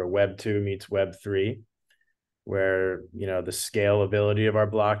of sort of Web 2 meets Web 3, where, the scalability of our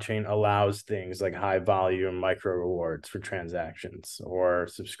blockchain allows things like high volume micro rewards for transactions or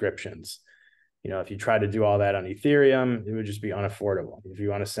subscriptions. If you try to do all that on Ethereum, it would just be unaffordable. If you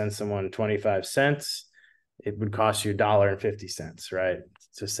want to send someone 25 cents, it would cost you $1.50, right,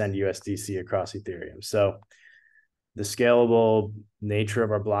 to send USDC across Ethereum. So the scalable nature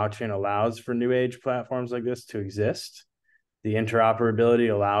of our blockchain allows for new age platforms like this to exist. The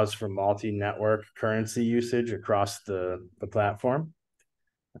interoperability allows for multi-network currency usage across the platform.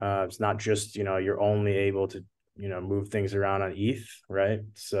 It's not just, you're only able to, move things around on ETH, right?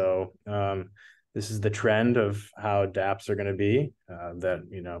 So this is the trend of how dApps are going to be, that,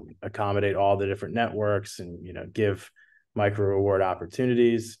 accommodate all the different networks and, give micro reward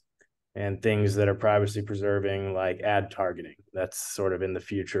opportunities and things that are privacy preserving, like ad targeting. That's sort of in the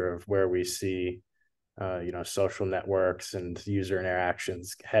future of where we see, social networks and user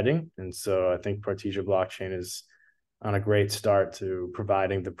interactions heading. And so I think Partija blockchain is on a great start to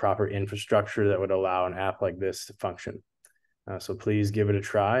providing the proper infrastructure that would allow an app like this to function. So please give it a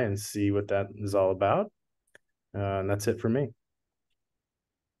try and see what that is all about. And that's it for me.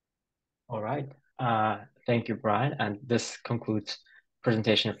 All right. Thank you, Brian. And this concludes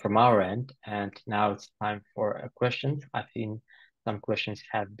presentation from our end. And now it's time for questions. I think some questions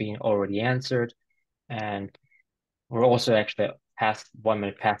have been already answered. And we're also actually past 1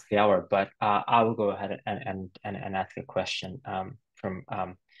 minute past the hour, but I will go ahead and ask a question from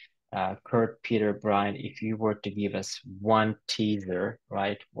Kurt, Peter, Brian. If you were to give us one teaser,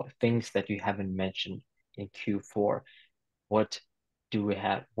 right, what things that you haven't mentioned in Q4, what do we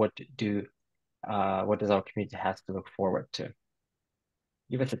have? What does our community have to look forward to?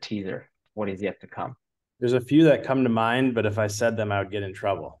 Give us a teaser. What is yet to come? There's a few that come to mind, but if I said them, I would get in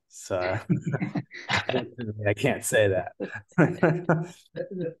trouble. So I can't say that.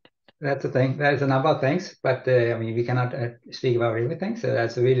 That's the thing. There's a number of things, but I mean, we cannot speak about everything. So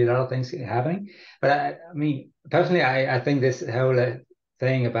that's really a lot of things happening. But I mean, personally, I think this whole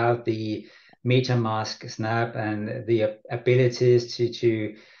thing about the MetaMask Snap and the abilities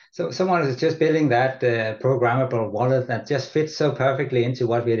to so someone is just building that programmable wallet that just fits so perfectly into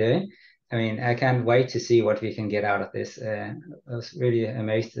what we're doing. I mean, I can't wait to see what we can get out of this. I was really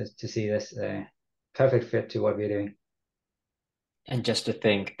amazed to see this perfect fit to what we're doing. And just to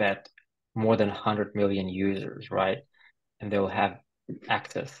think that more than 100 million users, right? And they'll have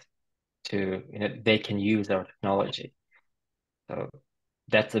access to, they can use our technology. So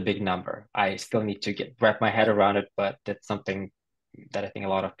that's a big number. I still need to wrap my head around it, but that's something that I think a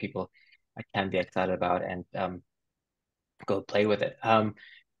lot of people can be excited about and go play with it.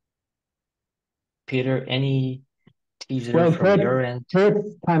 Peter, any teaser from your end? Kurt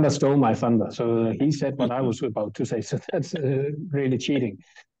kind of stole my thunder. So he said what I was about to say. So that's really cheating.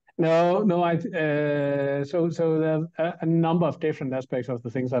 No. So there are a number of different aspects of the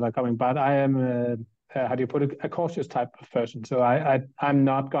things that are coming, but I am, how do you put it, a cautious type of person. So I'm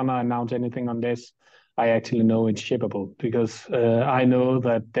not gonna announce anything on this. I actually know it's shippable because I know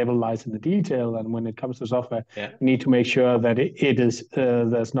that devil lies in the detail, and when it comes to software, you need to make sure that it is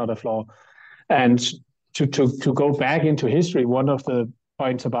there's not a flaw. And to go back into history, one of the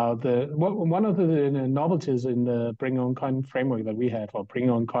points about one of the novelties in the bring your own coin framework that we had, or bring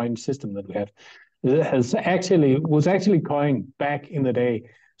your own coin system that we had, was actually coin back in the day.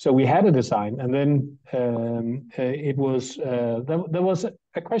 So we had a design, and then it was there was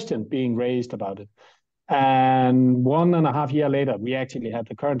a question being raised about it. And 1.5 years later, we actually had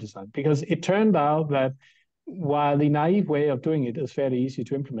the current design, because it turned out that while the naive way of doing it is fairly easy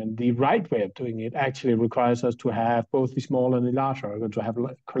to implement, the right way of doing it actually requires us to have both the small and the large organ, to have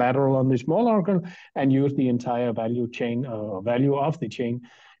collateral on the small organ and use the entire value chain or value of the chain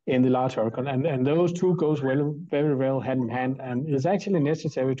in the large organ. And those two goes very well hand in hand, and is actually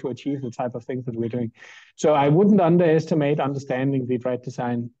necessary to achieve the type of things that we're doing. So I wouldn't underestimate understanding the right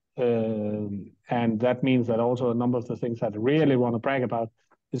design. And that means that also a number of the things that I really want to brag about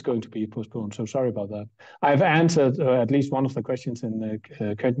is going to be postponed. So sorry about that. I've answered at least one of the questions in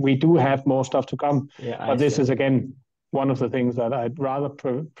the we do have more stuff to come, but this is again one of the things that I'd rather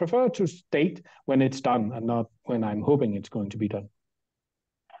prefer to state when it's done and not when I'm hoping it's going to be done.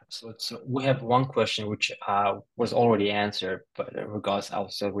 So we have one question which was already answered, but regardless, I'll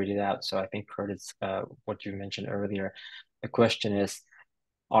still read it out. So I think, Curtis, what you mentioned earlier, the question is,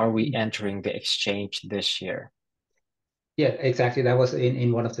 are we entering the exchange this year? Yeah, exactly. That was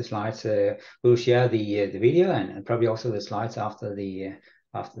in one of the slides. We'll share the video and probably also the slides after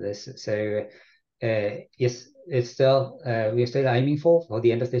this. So yes, it's still we're still aiming for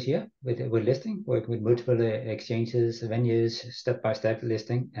the end of this year with listing, working with multiple exchanges, venues, step-by-step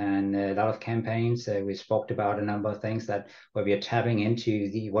listing, and a lot of campaigns. We spoke about a number of things where we are tapping into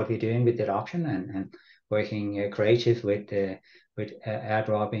what we're doing with the option and working creative with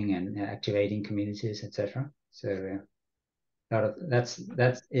airdropping and activating communities, etc. So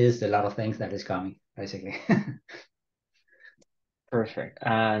that is a lot of things that is coming, basically. Perfect.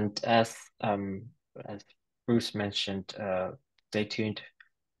 And as Bruce mentioned, stay tuned.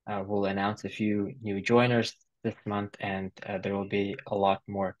 We'll announce a few new joiners this month, and there will be a lot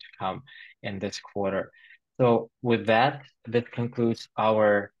more to come in this quarter. So with that, this concludes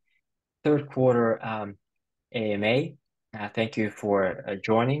our third quarter AMA. Thank you for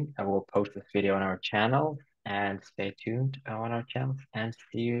joining. I will post this video on our channel, and stay tuned on our channel, and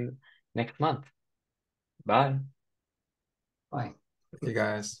see you next month. Bye. Bye. You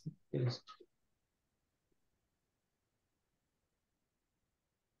guys. Yes.